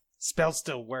damage. Spell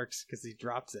still works because he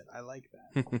drops it. I like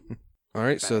that. All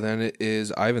right, so then it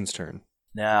is Ivan's turn.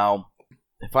 Now,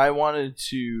 if I wanted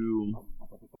to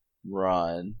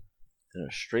run in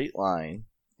a straight line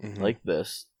Mhm. like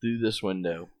this through this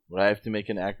window, would I have to make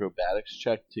an acrobatics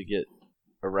check to get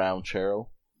around Cheryl?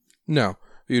 No,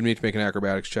 you'd need to make an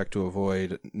acrobatics check to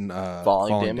avoid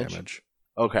Falling damage?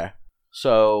 Okay.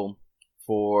 So,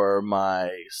 for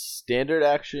my standard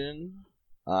action,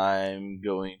 I'm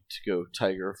going to go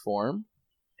Tiger form,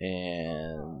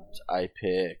 and I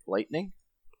pick Lightning,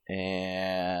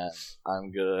 and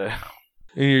I'm gonna...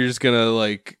 And you're just gonna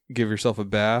like give yourself a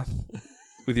bath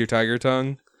with your tiger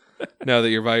tongue now that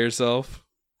you're by yourself.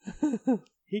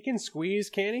 He can squeeze,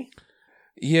 can he?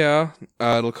 Yeah,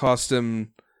 it'll cost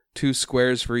him 2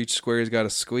 squares for each square he's got to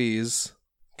squeeze.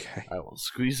 Okay. I will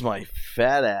squeeze my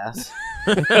fat ass,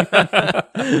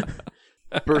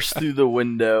 burst through the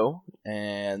window,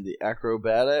 and the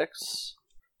acrobatics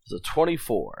is a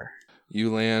 24.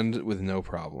 You land with no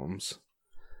problems.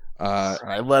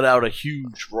 I let out a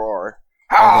huge roar.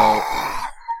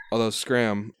 Although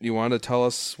Scram, you want to tell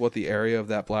us what the area of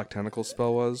that black tentacle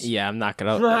spell was? Yeah, I'm not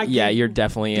gonna. I Yeah, can you're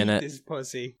definitely in Beat it. this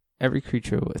pussy. Every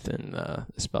creature within the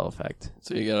spell effect.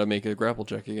 So you gotta make a grapple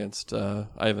check against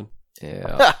Ivan.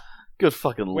 Yeah. Good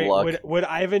fucking Wait, luck. would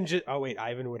Ivan just... Oh, wait,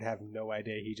 Ivan would have no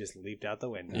idea he just leaped out the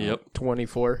window. Yep.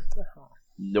 24.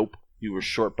 Nope. You were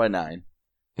short by 9.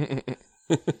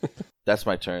 That's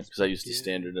my turn, because I used the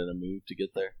standard and a move to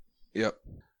get there. Yep.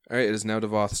 All right, it is now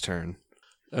Devoth's turn.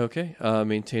 Okay.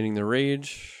 Maintaining the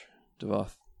rage.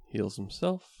 Devoth heals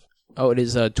himself. Oh, it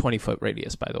is a 20-foot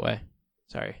radius, by the way.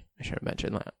 Sorry, I should have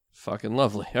mentioned that. Fucking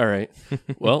lovely. All right.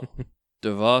 Well,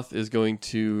 Devoth is going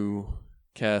to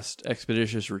cast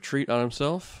Expeditious Retreat on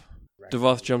himself.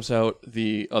 Devoth jumps out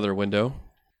the other window.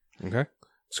 Okay.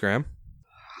 Scram?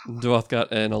 Devoth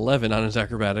got an 11 on his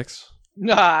acrobatics.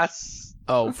 Nice.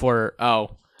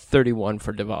 31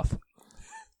 for Devoth.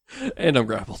 And I'm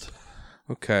grappled.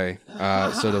 Okay.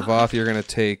 So Devoth, you're going to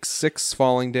take 6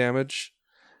 falling damage,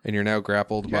 and you're now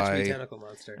grappled Catch me, by... tentacle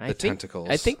monster. I The think, tentacles.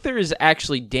 I think there is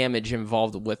actually damage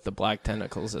involved with the black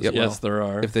tentacles as Yep. well. Yes, there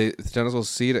are. If the tentacles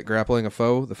succeed at grappling a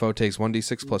foe, the foe takes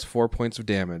 1d6 plus 4 points of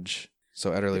damage.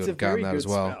 So Ederly It's would a have gotten very that as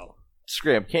good well. spell.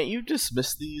 Scram, can't you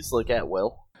dismiss these like at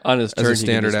will? On his turn, As a he can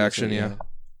standard dismiss action, it, yeah.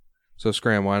 So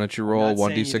Scram, why don't you roll not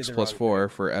saying you did 1d6 the plus wrong 4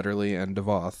 for Ederly and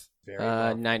Devoth? Very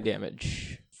well. 9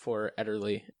 damage for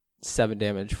Ederly. 7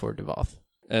 damage for Devoth.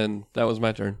 And that was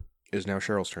my turn. It is now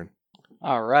Cheryl's turn.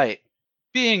 All right.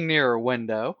 Being near a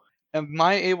window, am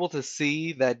I able to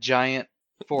see that giant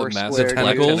The 4 massive square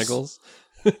black dude? tentacles.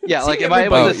 Yeah, See like am I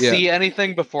able everybody- to Oh, yeah. see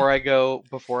anything before I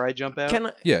jump out? Can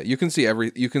I, Yeah, you can see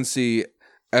you can see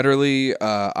Ederly,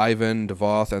 Ivan,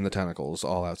 Devoth, and the tentacles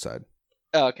all outside.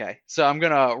 Okay, so I'm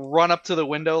gonna run up to the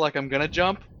window like I'm gonna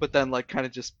jump, but then like kind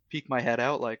of just peek my head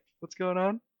out, like what's going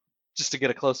on, just to get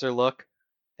a closer look.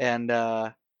 And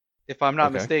if I'm not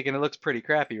Okay. mistaken, it looks pretty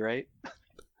crappy, right?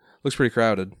 Looks pretty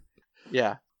crowded.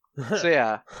 Yeah. So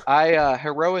yeah, I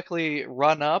heroically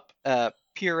run up,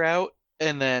 peer out,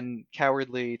 and then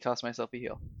cowardly toss myself a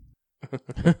heal.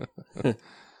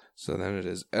 So then it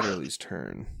is Ederly's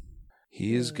turn.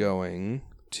 He is going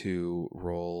to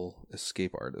roll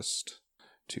Escape Artist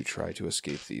to try to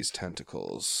escape these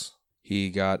tentacles. He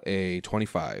got a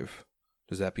 25.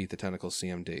 Does that beat the tentacles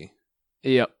CMD?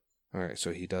 Yep. All right,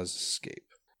 so he does escape.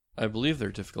 I believe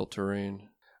they're difficult terrain.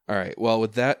 All right. Well,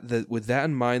 with that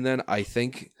in mind, then I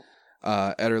think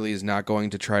Ederly is not going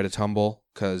to try to tumble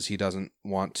because he doesn't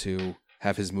want to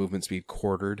have his movement speed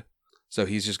quartered. So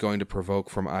he's just going to provoke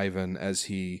from Ivan as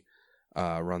he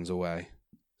runs away.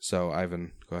 So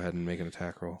Ivan, go ahead and make an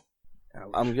attack roll.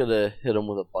 I'm gonna hit him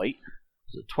with a bite.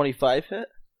 Is it 25 hit?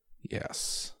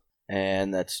 Yes.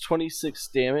 And that's 26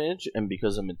 damage, and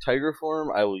because I'm in tiger form,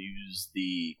 I will use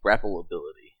the grapple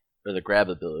ability, or the grab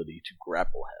ability, to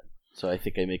grapple him. So I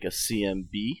think I make a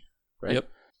CMB, right? Yep.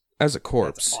 As a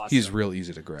corpse, That's awesome. he's real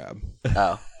easy to grab.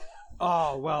 Oh,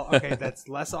 Oh, well, okay, that's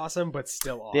less awesome, but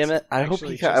still awesome. damn it. I hope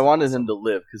Actually, he I just wanted awesome. him to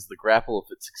live, because the grapple,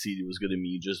 if it succeeded, was going to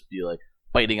me just be like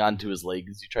biting onto his leg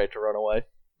as he tried to run away.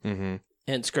 Mm-hmm.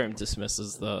 And Scrim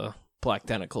dismisses the black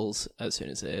tentacles as soon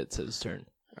as it's his turn.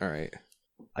 All right.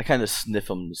 I kind of sniff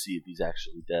him to see if he's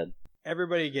actually dead.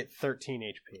 Everybody get 13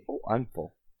 HP. Oh, I'm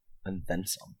full. And then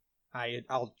some.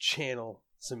 I'll channel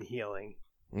some healing.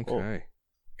 Okay.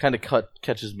 Kind of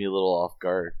catches me a little off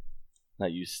guard.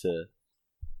 Not used to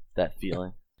that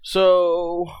feeling.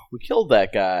 So, we killed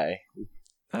that guy.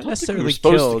 Not think we were necessarily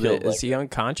supposed to killed. kill Is he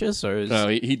unconscious or is... No,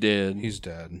 he did. He's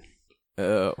dead.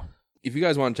 Oh. If you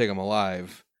guys want to take him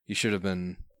alive, you should have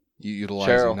been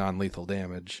utilizing Cheryl. non-lethal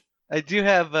damage. I do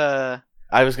have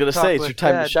I was going to Talk say, it's with your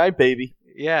time Dad. to shine, baby.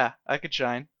 yeah, I could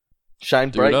shine. Shine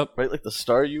Do it bright, up. bright like the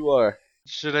star you are.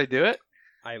 Should I do it?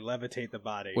 I levitate the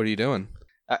body. What are you doing?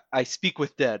 I speak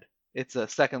with dead. It's a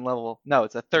second level. No,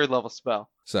 it's a third level spell.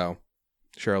 So,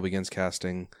 Cheryl begins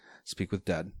casting Speak with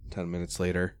Dead. 10 minutes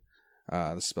later,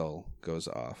 the spell goes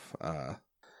off.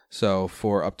 So,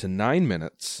 for up to 9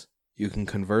 minutes, you can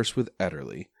converse with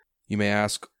Ederly. You may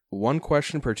ask one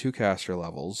question per 2 caster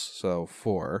levels, so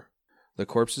 4. The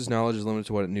corpse's knowledge is limited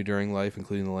to what it knew during life,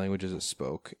 including the languages it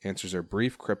spoke. Answers are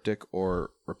brief, cryptic, or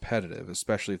repetitive,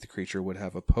 especially if the creature would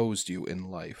have opposed you in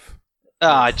life.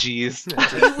 Ah, jeez.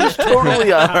 He's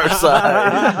totally on our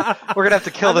side. We're gonna have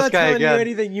to kill I'm this not guy telling again. you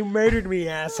anything. You murdered me,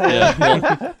 asshole. Yeah,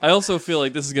 well, I also feel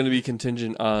like this is going to be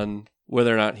contingent on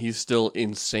whether or not he's still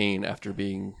insane after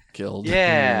being killed.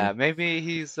 Yeah, maybe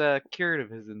he's cured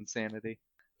of his insanity.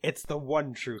 It's the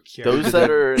one true cure. Those that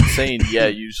are insane,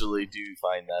 usually do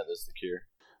find that as the cure.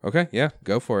 Okay, yeah,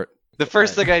 go for it. The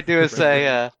first thing I do is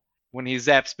say, when he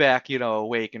zaps back,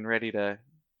 awake and ready to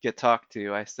get talked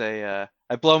to, I say,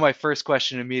 I blow my first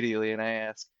question immediately and I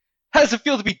ask, how does it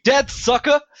feel to be dead,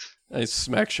 sucker? I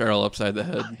smack Cheryl upside the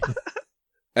head.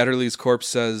 Ederly's corpse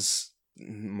says,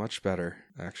 much better,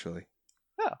 actually.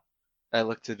 I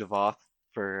look to Devoth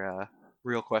for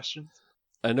real questions.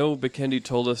 I know Bikendi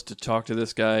told us to talk to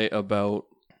this guy about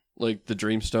like the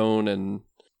Dreamstone and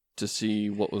to see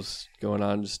what was going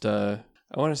on. Just I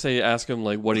want to say ask him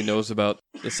like what he knows about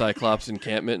the Cyclops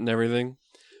encampment and everything.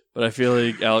 But I feel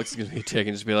like Alex is gonna be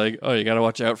taken, just be like, "Oh, you gotta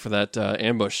watch out for that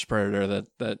ambush predator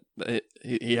that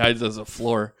he hides as a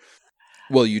floor."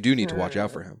 Well, you do need to watch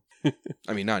out for him.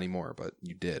 I mean, not anymore, but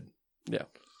you did. Yeah.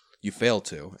 You failed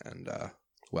to, and,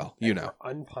 well, you know.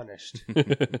 Unpunished.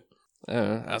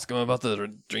 Ask him about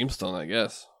the Dreamstone, I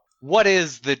guess. What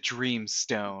is the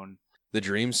Dreamstone? The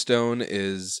Dreamstone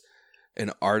is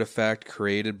an artifact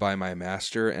created by my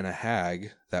master and a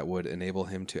hag that would enable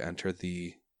him to enter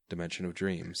the Dimension of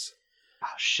Dreams. Oh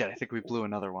shit! I think we blew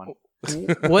another one.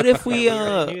 What if we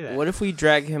already knew that. what if we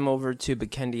drag him over to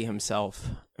Bikendi himself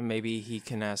and maybe he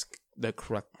can ask the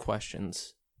correct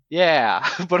questions? Yeah,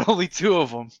 but only 2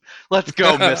 of them. Let's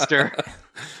go, mister.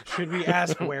 Should we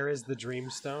ask where is the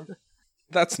Dreamstone?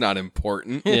 That's not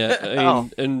important. Yeah, I mean, Oh.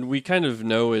 and we kind of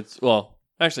know it's well.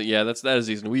 Actually, yeah, that is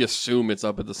easy. We assume it's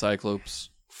up at the Cyclops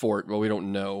fort, but we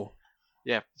don't know.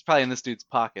 Yeah, it's probably in this dude's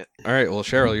pocket. All right, well,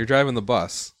 Cheryl, you're driving the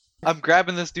bus. I'm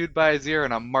grabbing this dude by his ear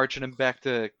and I'm marching him back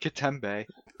to Kitembe.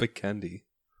 Bikendi.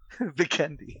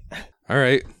 Bikendi. All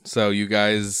right, so you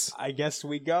guys I guess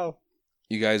we go.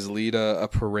 lead a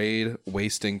parade,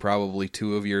 wasting probably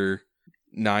 2 of your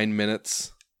 9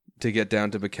 minutes to get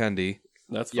down to Bikendi.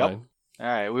 That's Yep. fine.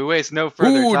 Alright, we waste no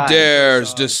further Who time. dares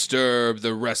Sorry. disturb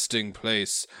the resting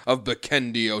place of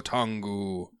Bikendi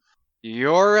Otangu?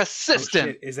 Your Oh,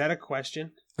 assistant. shit. Is that a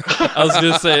question? I was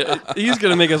gonna say he's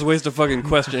gonna make us waste a fucking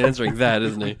question answering that,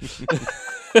 isn't he?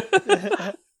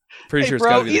 Pretty Hey, sure it's bro,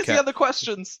 got to be easy on the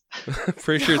questions.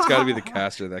 Pretty sure it's got to be the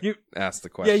caster that You- asked the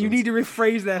Yeah, question. you need to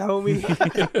rephrase that, homie.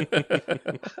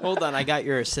 Hold on, I got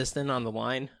your assistant on the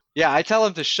line. Yeah, I tell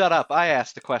him to shut up. I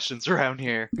ask the questions around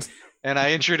here. And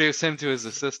I introduce him to his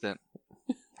assistant.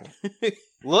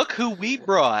 Look who we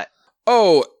brought.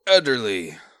 Oh,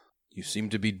 Ederly, you seem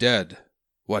to be dead.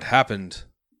 What happened?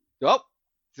 Oh,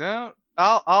 don't.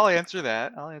 I'll answer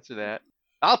that.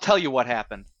 I'll tell you what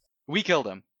happened. We killed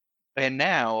him. And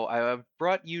now I've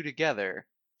brought you together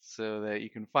so that you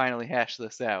can finally hash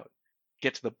this out.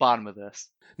 Get to the bottom of this.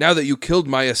 Now that you killed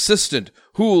my assistant,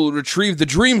 who will retrieve the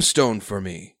Dreamstone for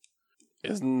me?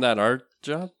 Isn't that our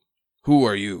job? Who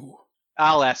are you?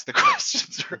 I'll ask the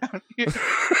questions around here.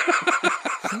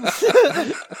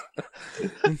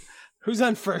 Who's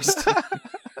on first?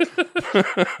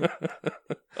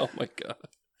 Oh my god.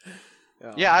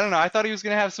 Yeah, I don't know. I thought he was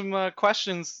gonna have some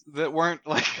questions that weren't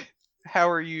like,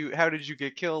 how did you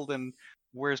get killed, and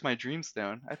where's my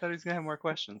Dreamstone? I thought he was gonna have more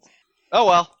questions. Oh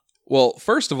well. Well,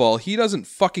 first of all, he doesn't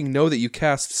fucking know that you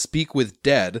cast Speak with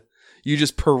Dead. You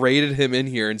just paraded him in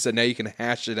here and said now you can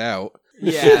hash it out.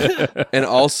 Yeah. And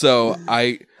also,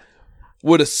 I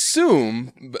would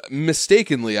assume,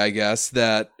 mistakenly, I guess,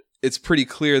 that it's pretty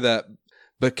clear that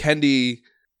Bekendi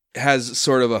has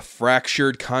sort of a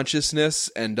fractured consciousness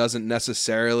and doesn't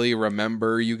necessarily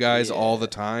remember you guys all the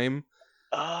time.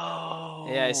 Oh,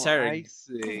 Yeah, I started I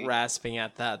see. grasping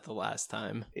at that the last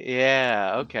time.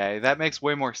 Yeah, okay, that makes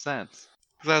way more sense.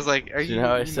 Because I was like, "Are You you?" know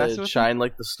how I you messing said, with "Shine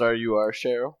like the star you are,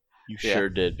 Cheryl." You Yeah. sure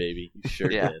did, baby. You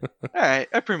sure Yeah. did. me? All right,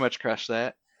 I pretty much crushed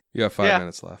that. You have 5 Yeah.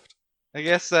 minutes left. I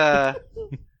guess I'm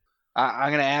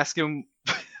gonna ask him.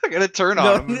 I'm gonna turn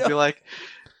on him and be like,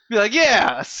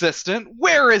 "Yeah, assistant,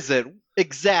 where is it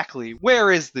exactly?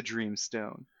 Where is the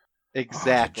Dreamstone?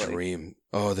 Exactly."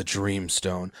 The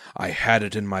Dreamstone. I had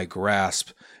it in my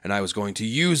grasp, and I was going to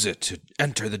use it to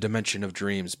enter the dimension of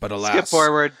dreams, but alas, Skip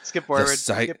forward. Skip the, forward.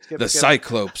 Cy- skip. the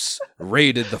Cyclopes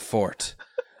raided the fort,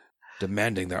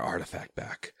 demanding their artifact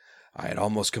back. I had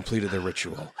almost completed the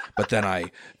ritual, but then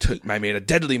I made a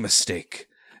deadly mistake,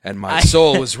 and my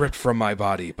soul was ripped from my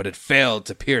body, but it failed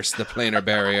to pierce the planar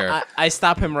barrier. I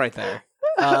stop him right there.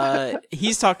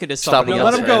 He's talking to Stop somebody him. No,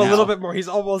 else let him right go a now. little bit more. He's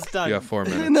almost done. You have 4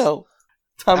 minutes. No.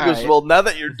 Tom All goes, right. well, now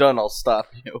that you're done, I'll stop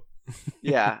you.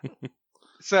 Yeah.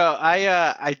 So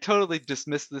I totally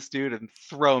dismiss this dude and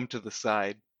throw him to the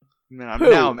side. Now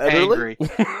Who, I'm Everly? angry.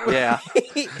 Yeah.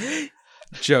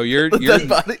 Joe, your Dead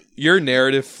body. your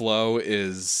narrative flow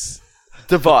is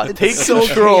Devon, take so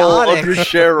control chaotic. of your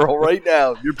Cheryl right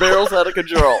now. Your barrel's out of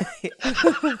control.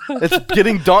 It's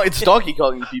getting it's Donkey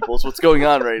Konging people is what's going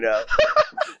on right now.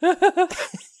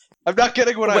 I'm not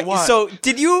getting what I Wait, want. so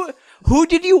who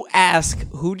did you ask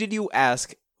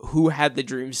who had the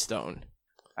Dreamstone?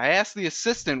 I asked the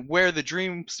assistant where the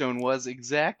Dreamstone was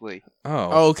exactly.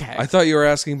 Okay. I thought you were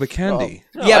asking Bekendi.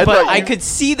 No, yeah, but thought I you- could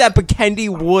see that Bekendi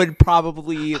would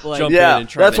probably like. Jump in Yeah, and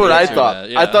try that's to what I answer thought. that,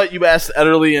 yeah. I thought you asked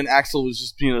Ederly and Axel was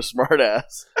just being a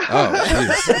smartass. Oh,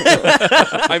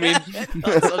 jeez. I mean,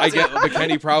 Also I get too.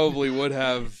 Bekendi probably would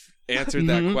have answered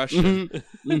that question.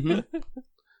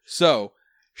 So,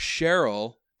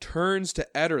 Cheryl turns to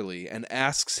Ederly and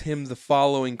asks him the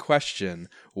following question: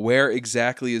 where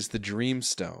exactly is the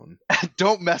Dreamstone?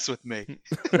 Don't mess with me.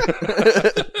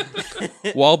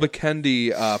 While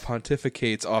Bekendi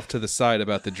pontificates off to the side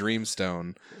about the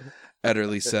Dreamstone,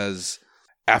 Ederly says,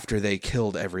 after they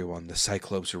killed everyone, the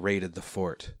Cyclopes raided the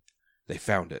fort. They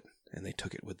found it, and they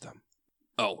took it with them.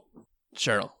 Oh,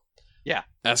 Cheryl. Yeah.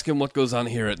 Ask him what goes on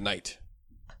here at night.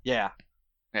 Yeah.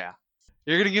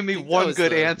 You're gonna give me think that one was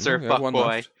good the- answer, You have one fuckboy.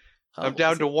 left. I'm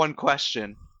down to one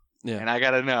question, Yeah. and I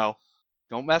gotta know.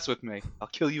 Don't mess with me. I'll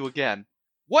kill you again.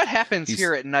 What happens He's-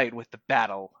 here at night with the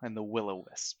battle and the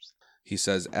will-o-wisps? He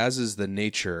says, as is the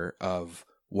nature of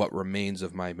what remains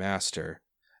of my master,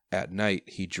 at night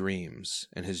he dreams,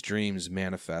 and his dreams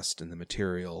manifest in the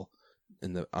material,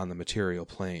 on the material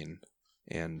plane,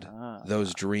 and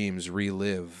those dreams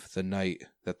relive the night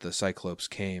that the Cyclopes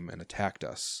came and attacked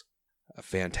us.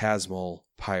 Phantasmal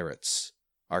pirates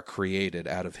are created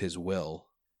out of his will,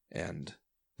 and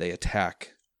they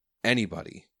attack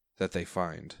anybody that they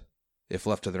find. If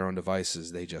left to their own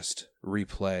devices, they just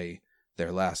replay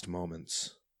their last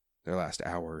moments, their last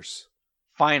hours.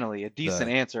 Finally, a decent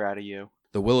answer out of you.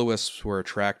 The will-o-wisps were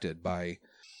attracted by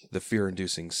the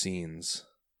fear-inducing scenes.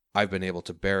 I've been able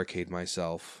to barricade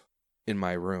myself in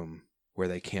my room where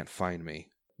they can't find me.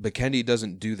 Bekendi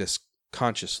doesn't do this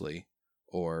consciously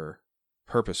or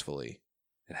purposefully.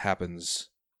 It happens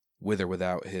with or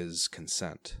without his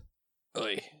consent.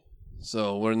 Oy.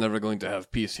 So we're never going to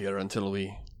have peace here until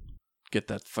we get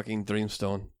that fucking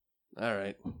Dreamstone. All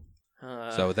right.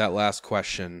 So with that last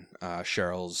question,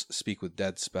 Cheryl's Speak with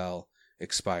Dead spell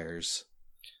expires.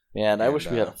 Man, I And, wish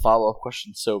we had a follow-up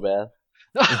question so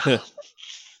bad.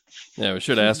 Yeah, we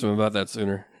should have asked him about that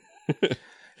sooner.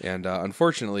 And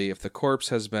unfortunately, if the corpse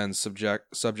has been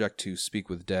subject to Speak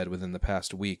with Dead within the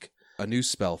past week, a new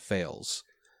spell fails.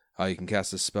 You can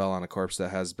cast a spell on a corpse that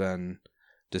has been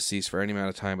deceased for any amount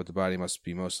of time, but the body must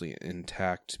be mostly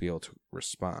intact to be able to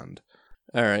respond.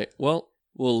 All right. Well,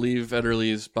 we'll leave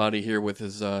Ederly's body here with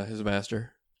his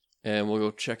master, and we'll go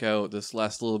check out this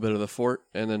last little bit of the fort,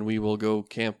 and then we will go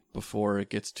camp before it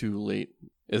gets too late.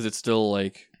 Is it still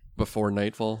like before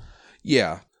nightfall?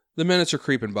 Yeah, the minutes are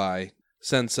creeping by.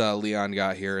 Since Leon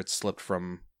got here, it's slipped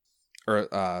from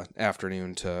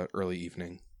afternoon to early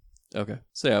evening. Okay.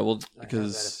 So yeah, we'll I have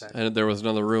because that effect. and there was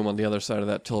another room on the other side of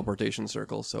that teleportation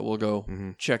circle, so we'll go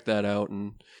Mhm. check that out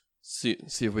and see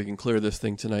if we can clear this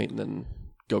thing tonight, and then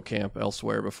go camp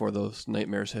elsewhere before those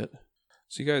nightmares hit.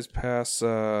 So you guys pass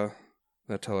that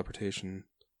teleportation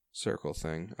circle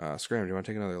thing. Scram, do you want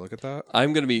to take another look at that?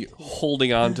 I'm gonna be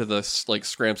holding on to this like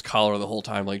Scramp's collar the whole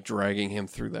time, like dragging him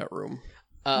through that room.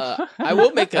 I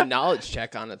will make a knowledge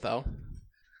check on it though.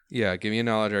 Yeah, give me a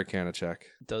knowledge arcana check.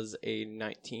 Does a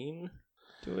 19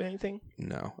 do anything?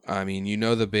 No. I mean, you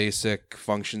know the basic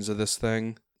functions of this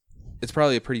thing. It's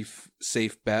probably a pretty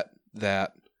safe bet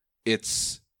that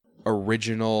its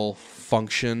original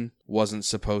function wasn't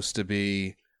supposed to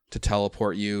be to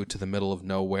teleport you to the middle of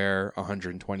nowhere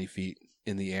 120 feet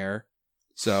in the air.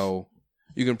 So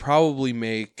you can probably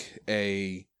make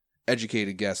a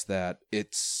educated guess that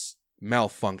it's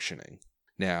malfunctioning.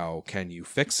 Now, can you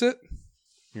fix it?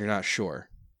 You're not sure.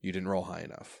 You didn't roll high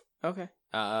enough. Okay.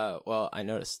 Well, I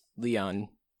noticed Leon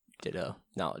did a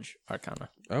knowledge arcana.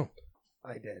 Oh.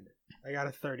 I did. I got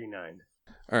a 39.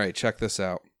 All right, check this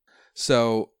out.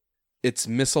 So it's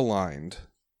misaligned.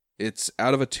 It's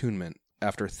out of attunement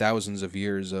after thousands of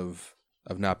years of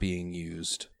not being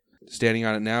used. Standing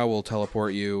on it now will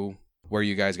teleport you where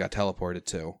you guys got teleported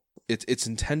to. Its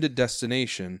intended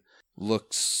destination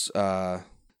looks...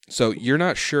 So you're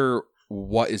not sure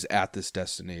what is at this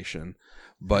destination,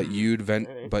 but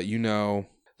but you know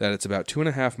that it's about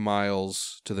 2.5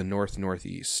 miles to the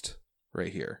northeast,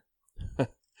 right here.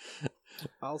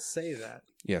 I'll say that.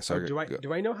 Yeah, sorry.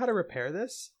 Do I know how to repair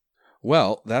this?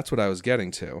 Well, that's what I was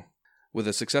getting to. With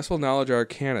a successful knowledge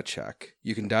arcana check,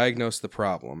 you can diagnose the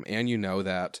problem, and you know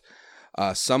that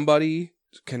somebody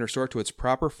can restore it to its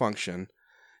proper function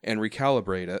and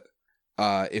recalibrate it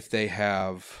if they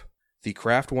have the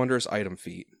Craft Wondrous item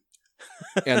feat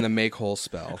and the Make Whole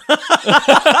spell.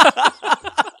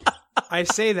 I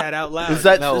say that out loud. Is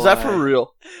that for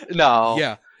real? No.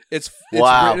 Yeah, it's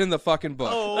Wow. written in the fucking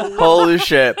book. Holy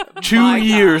shit. 2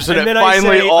 years and it then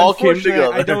finally all came unfortunately,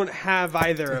 together. I don't have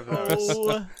either of those.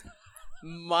 Oh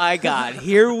my god,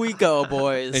 here we go,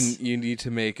 boys. And you need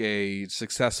to make a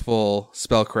successful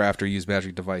spellcraft or use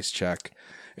magic device check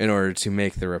in order to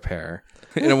make the repair.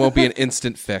 And it won't be an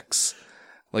instant fix.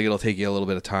 Like, it'll take you a little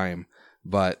bit of time.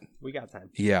 But We got time.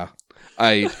 yeah,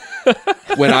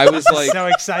 when I was like, So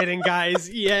exciting, guys.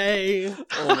 Yay.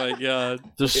 Oh my god.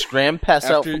 Does Scram pass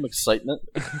out After- from excitement?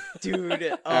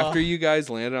 Dude, after you guys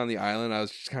landed on the island, I was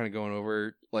just kind of going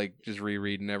over, like, just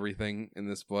rereading everything in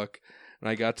this book. And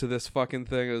I got to this fucking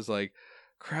thing. It was like,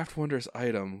 Craft Wondrous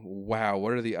item. Wow,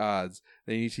 what are the odds?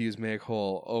 They need to use Make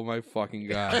Whole. Oh my fucking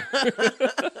god.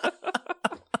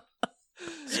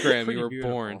 Scram, Pretty you were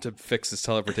beautiful. born to fix this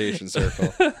teleportation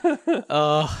circle.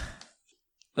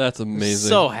 That's amazing.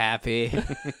 so happy.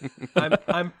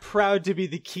 I'm proud to be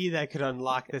the key that could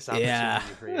unlock this opportunity Yeah.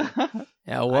 for you.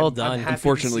 Yeah, well I'm done. happy to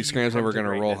Unfortunately, see you Scram's come never to going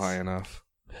to roll greatness.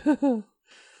 high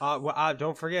enough.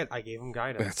 Don't forget, I gave him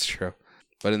guidance. That's true.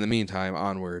 But in the meantime,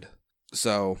 onward.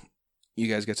 So, you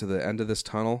guys get to the end of this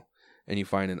tunnel, and you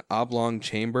find an oblong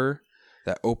chamber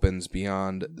that opens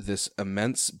beyond this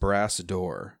immense brass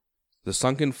door. The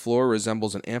sunken floor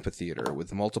resembles an amphitheater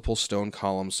with multiple stone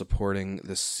columns supporting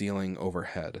the ceiling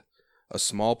overhead. A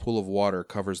small pool of water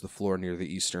covers the floor near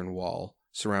the eastern wall,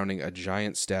 surrounding a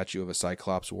giant statue of a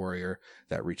Cyclops warrior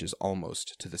that reaches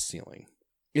almost to the ceiling.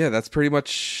 Yeah, that's pretty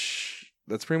much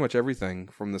everything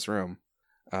from this room.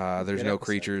 There's Good no episode.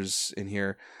 creatures in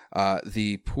here.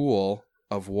 The pool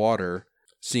of water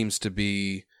seems to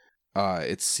be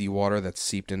it's seawater that's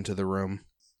seeped into the room.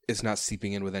 It's not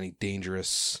seeping in with any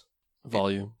dangerous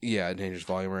Volume. dangerous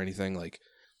volume or anything. Like,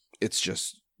 it's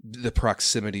just the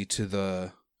proximity to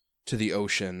the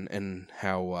ocean and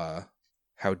how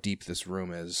deep this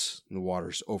room is. The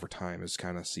water's over time is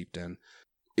kind of seeped in.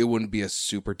 It wouldn't be a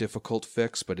super difficult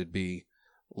fix, but it'd be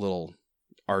a little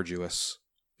arduous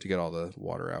to get all the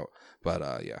water out.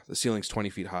 But yeah, the ceiling's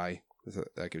 20 feet high.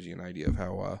 That gives you an idea of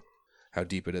how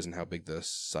deep it is and how big the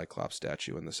Cyclops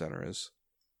statue in the center is.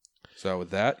 So with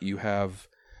that, you have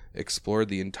explored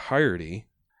the entirety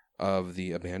of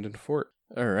the abandoned fort.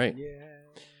 All right. Yeah.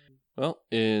 Well,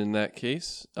 in that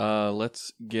case,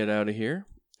 let's get out of here,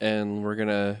 and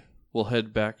we'll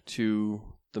head back to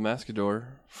the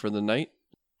Mascador for the night,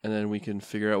 and then we can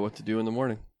figure out what to do in the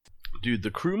morning. Dude,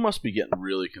 the crew must be getting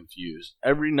really confused.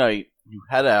 Every night, you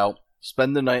head out,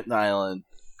 spend the night in the island,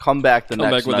 come back the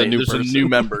next with a night, new there's person. a new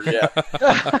member, yeah.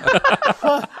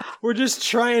 We're just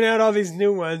trying out all these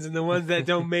new ones, and the ones that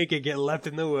don't make it get left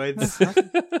in the woods.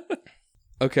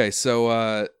 Okay,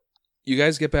 so you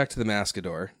guys get back to the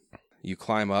Mascador. You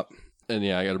climb up. And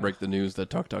yeah, I got to break the news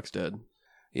that Tuk Tuk's dead.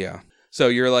 Yeah. So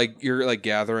you're like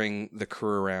gathering the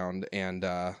crew around, and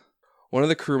one of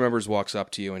the crew members walks up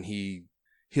to you, and he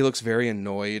looks very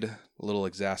annoyed, a little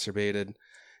exacerbated,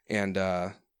 and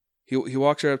he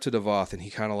walks right up to Devoth, and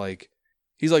he kind of like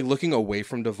he's like looking away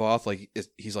from Devoth, like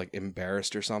he's like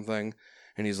embarrassed or something,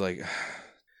 and he's like,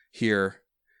 here,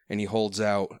 and he holds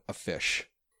out a fish.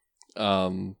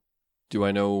 Do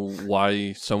I know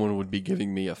why someone would be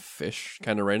giving me a fish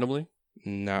kind of randomly?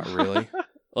 Not really.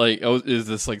 Like, oh, is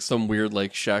this like some weird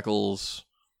like shackles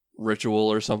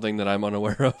ritual or something that I'm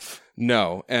unaware of?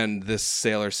 No, and this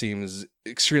sailor seems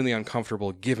extremely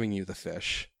uncomfortable giving you the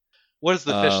fish. What does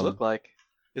the fish look like?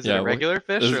 Is it a regular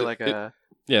fish is or it- like a?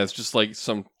 Yeah, it's just like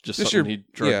something your, he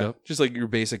drugged up. just like your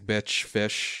basic bitch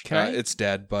fish. Can I- It's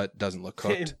dead, but doesn't look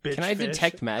cooked. Bitch Can I fish.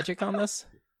 detect magic on this?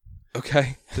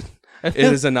 Okay, it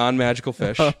is a non-magical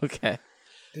fish. Okay.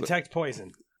 Detect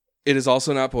poison. It is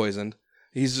also not poisoned.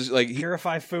 He's just like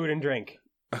Purify food and drink.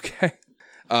 okay.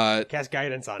 Cast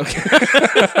guidance on it.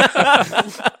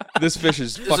 This fish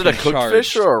is Is fucking it a cooked charged.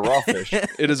 fish or a raw fish?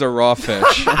 It is a raw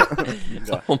fish.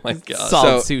 Oh my god!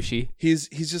 Solid So- sushi. he's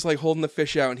just like holding the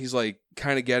fish out, and he's like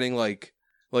kind of getting like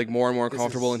more and more This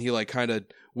comfortable, is- and he like kind of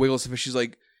wiggles the fish. He's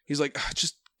like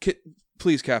just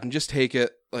please, Captain, just take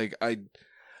it. Like I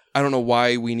don't know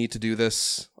why we need to do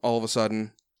this all of a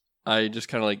sudden. I just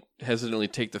kind of like hesitantly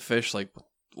take the fish. Like,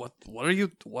 what are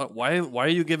you? Why are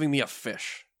you giving me a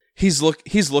fish? He's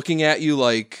looking at you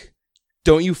like,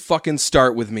 don't you fucking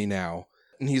start with me now.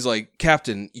 And he's like,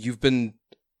 Captain, you've been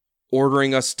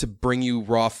ordering us to bring you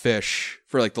raw fish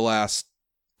for like the last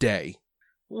day.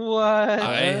 What?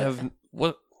 I have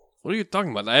what? What are you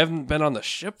talking about? I haven't been on the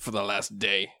ship for the last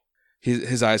day.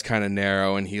 His eyes kind of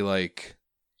narrow, and he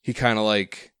kind of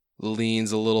like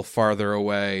leans a little farther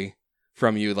away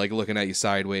from you, like looking at you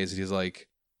sideways. And he's like,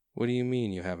 what do you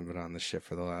mean you haven't been on the ship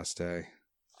for the last day?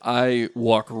 I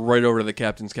walk right over to the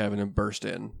captain's cabin and burst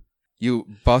in. You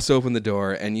bust open the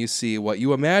door, and you see what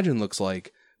you imagine looks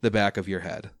like the back of your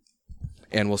head.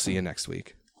 And we'll see you next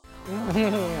week.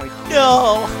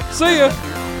 No. See ya!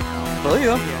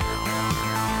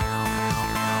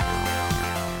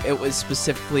 It was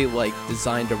specifically like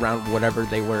designed around whatever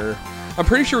they were. I'm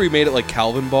pretty sure we made it like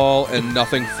Calvin Ball, and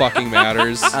nothing fucking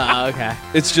matters. Okay.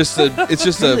 It's just a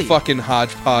Really? fucking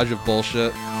hodgepodge of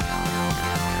bullshit.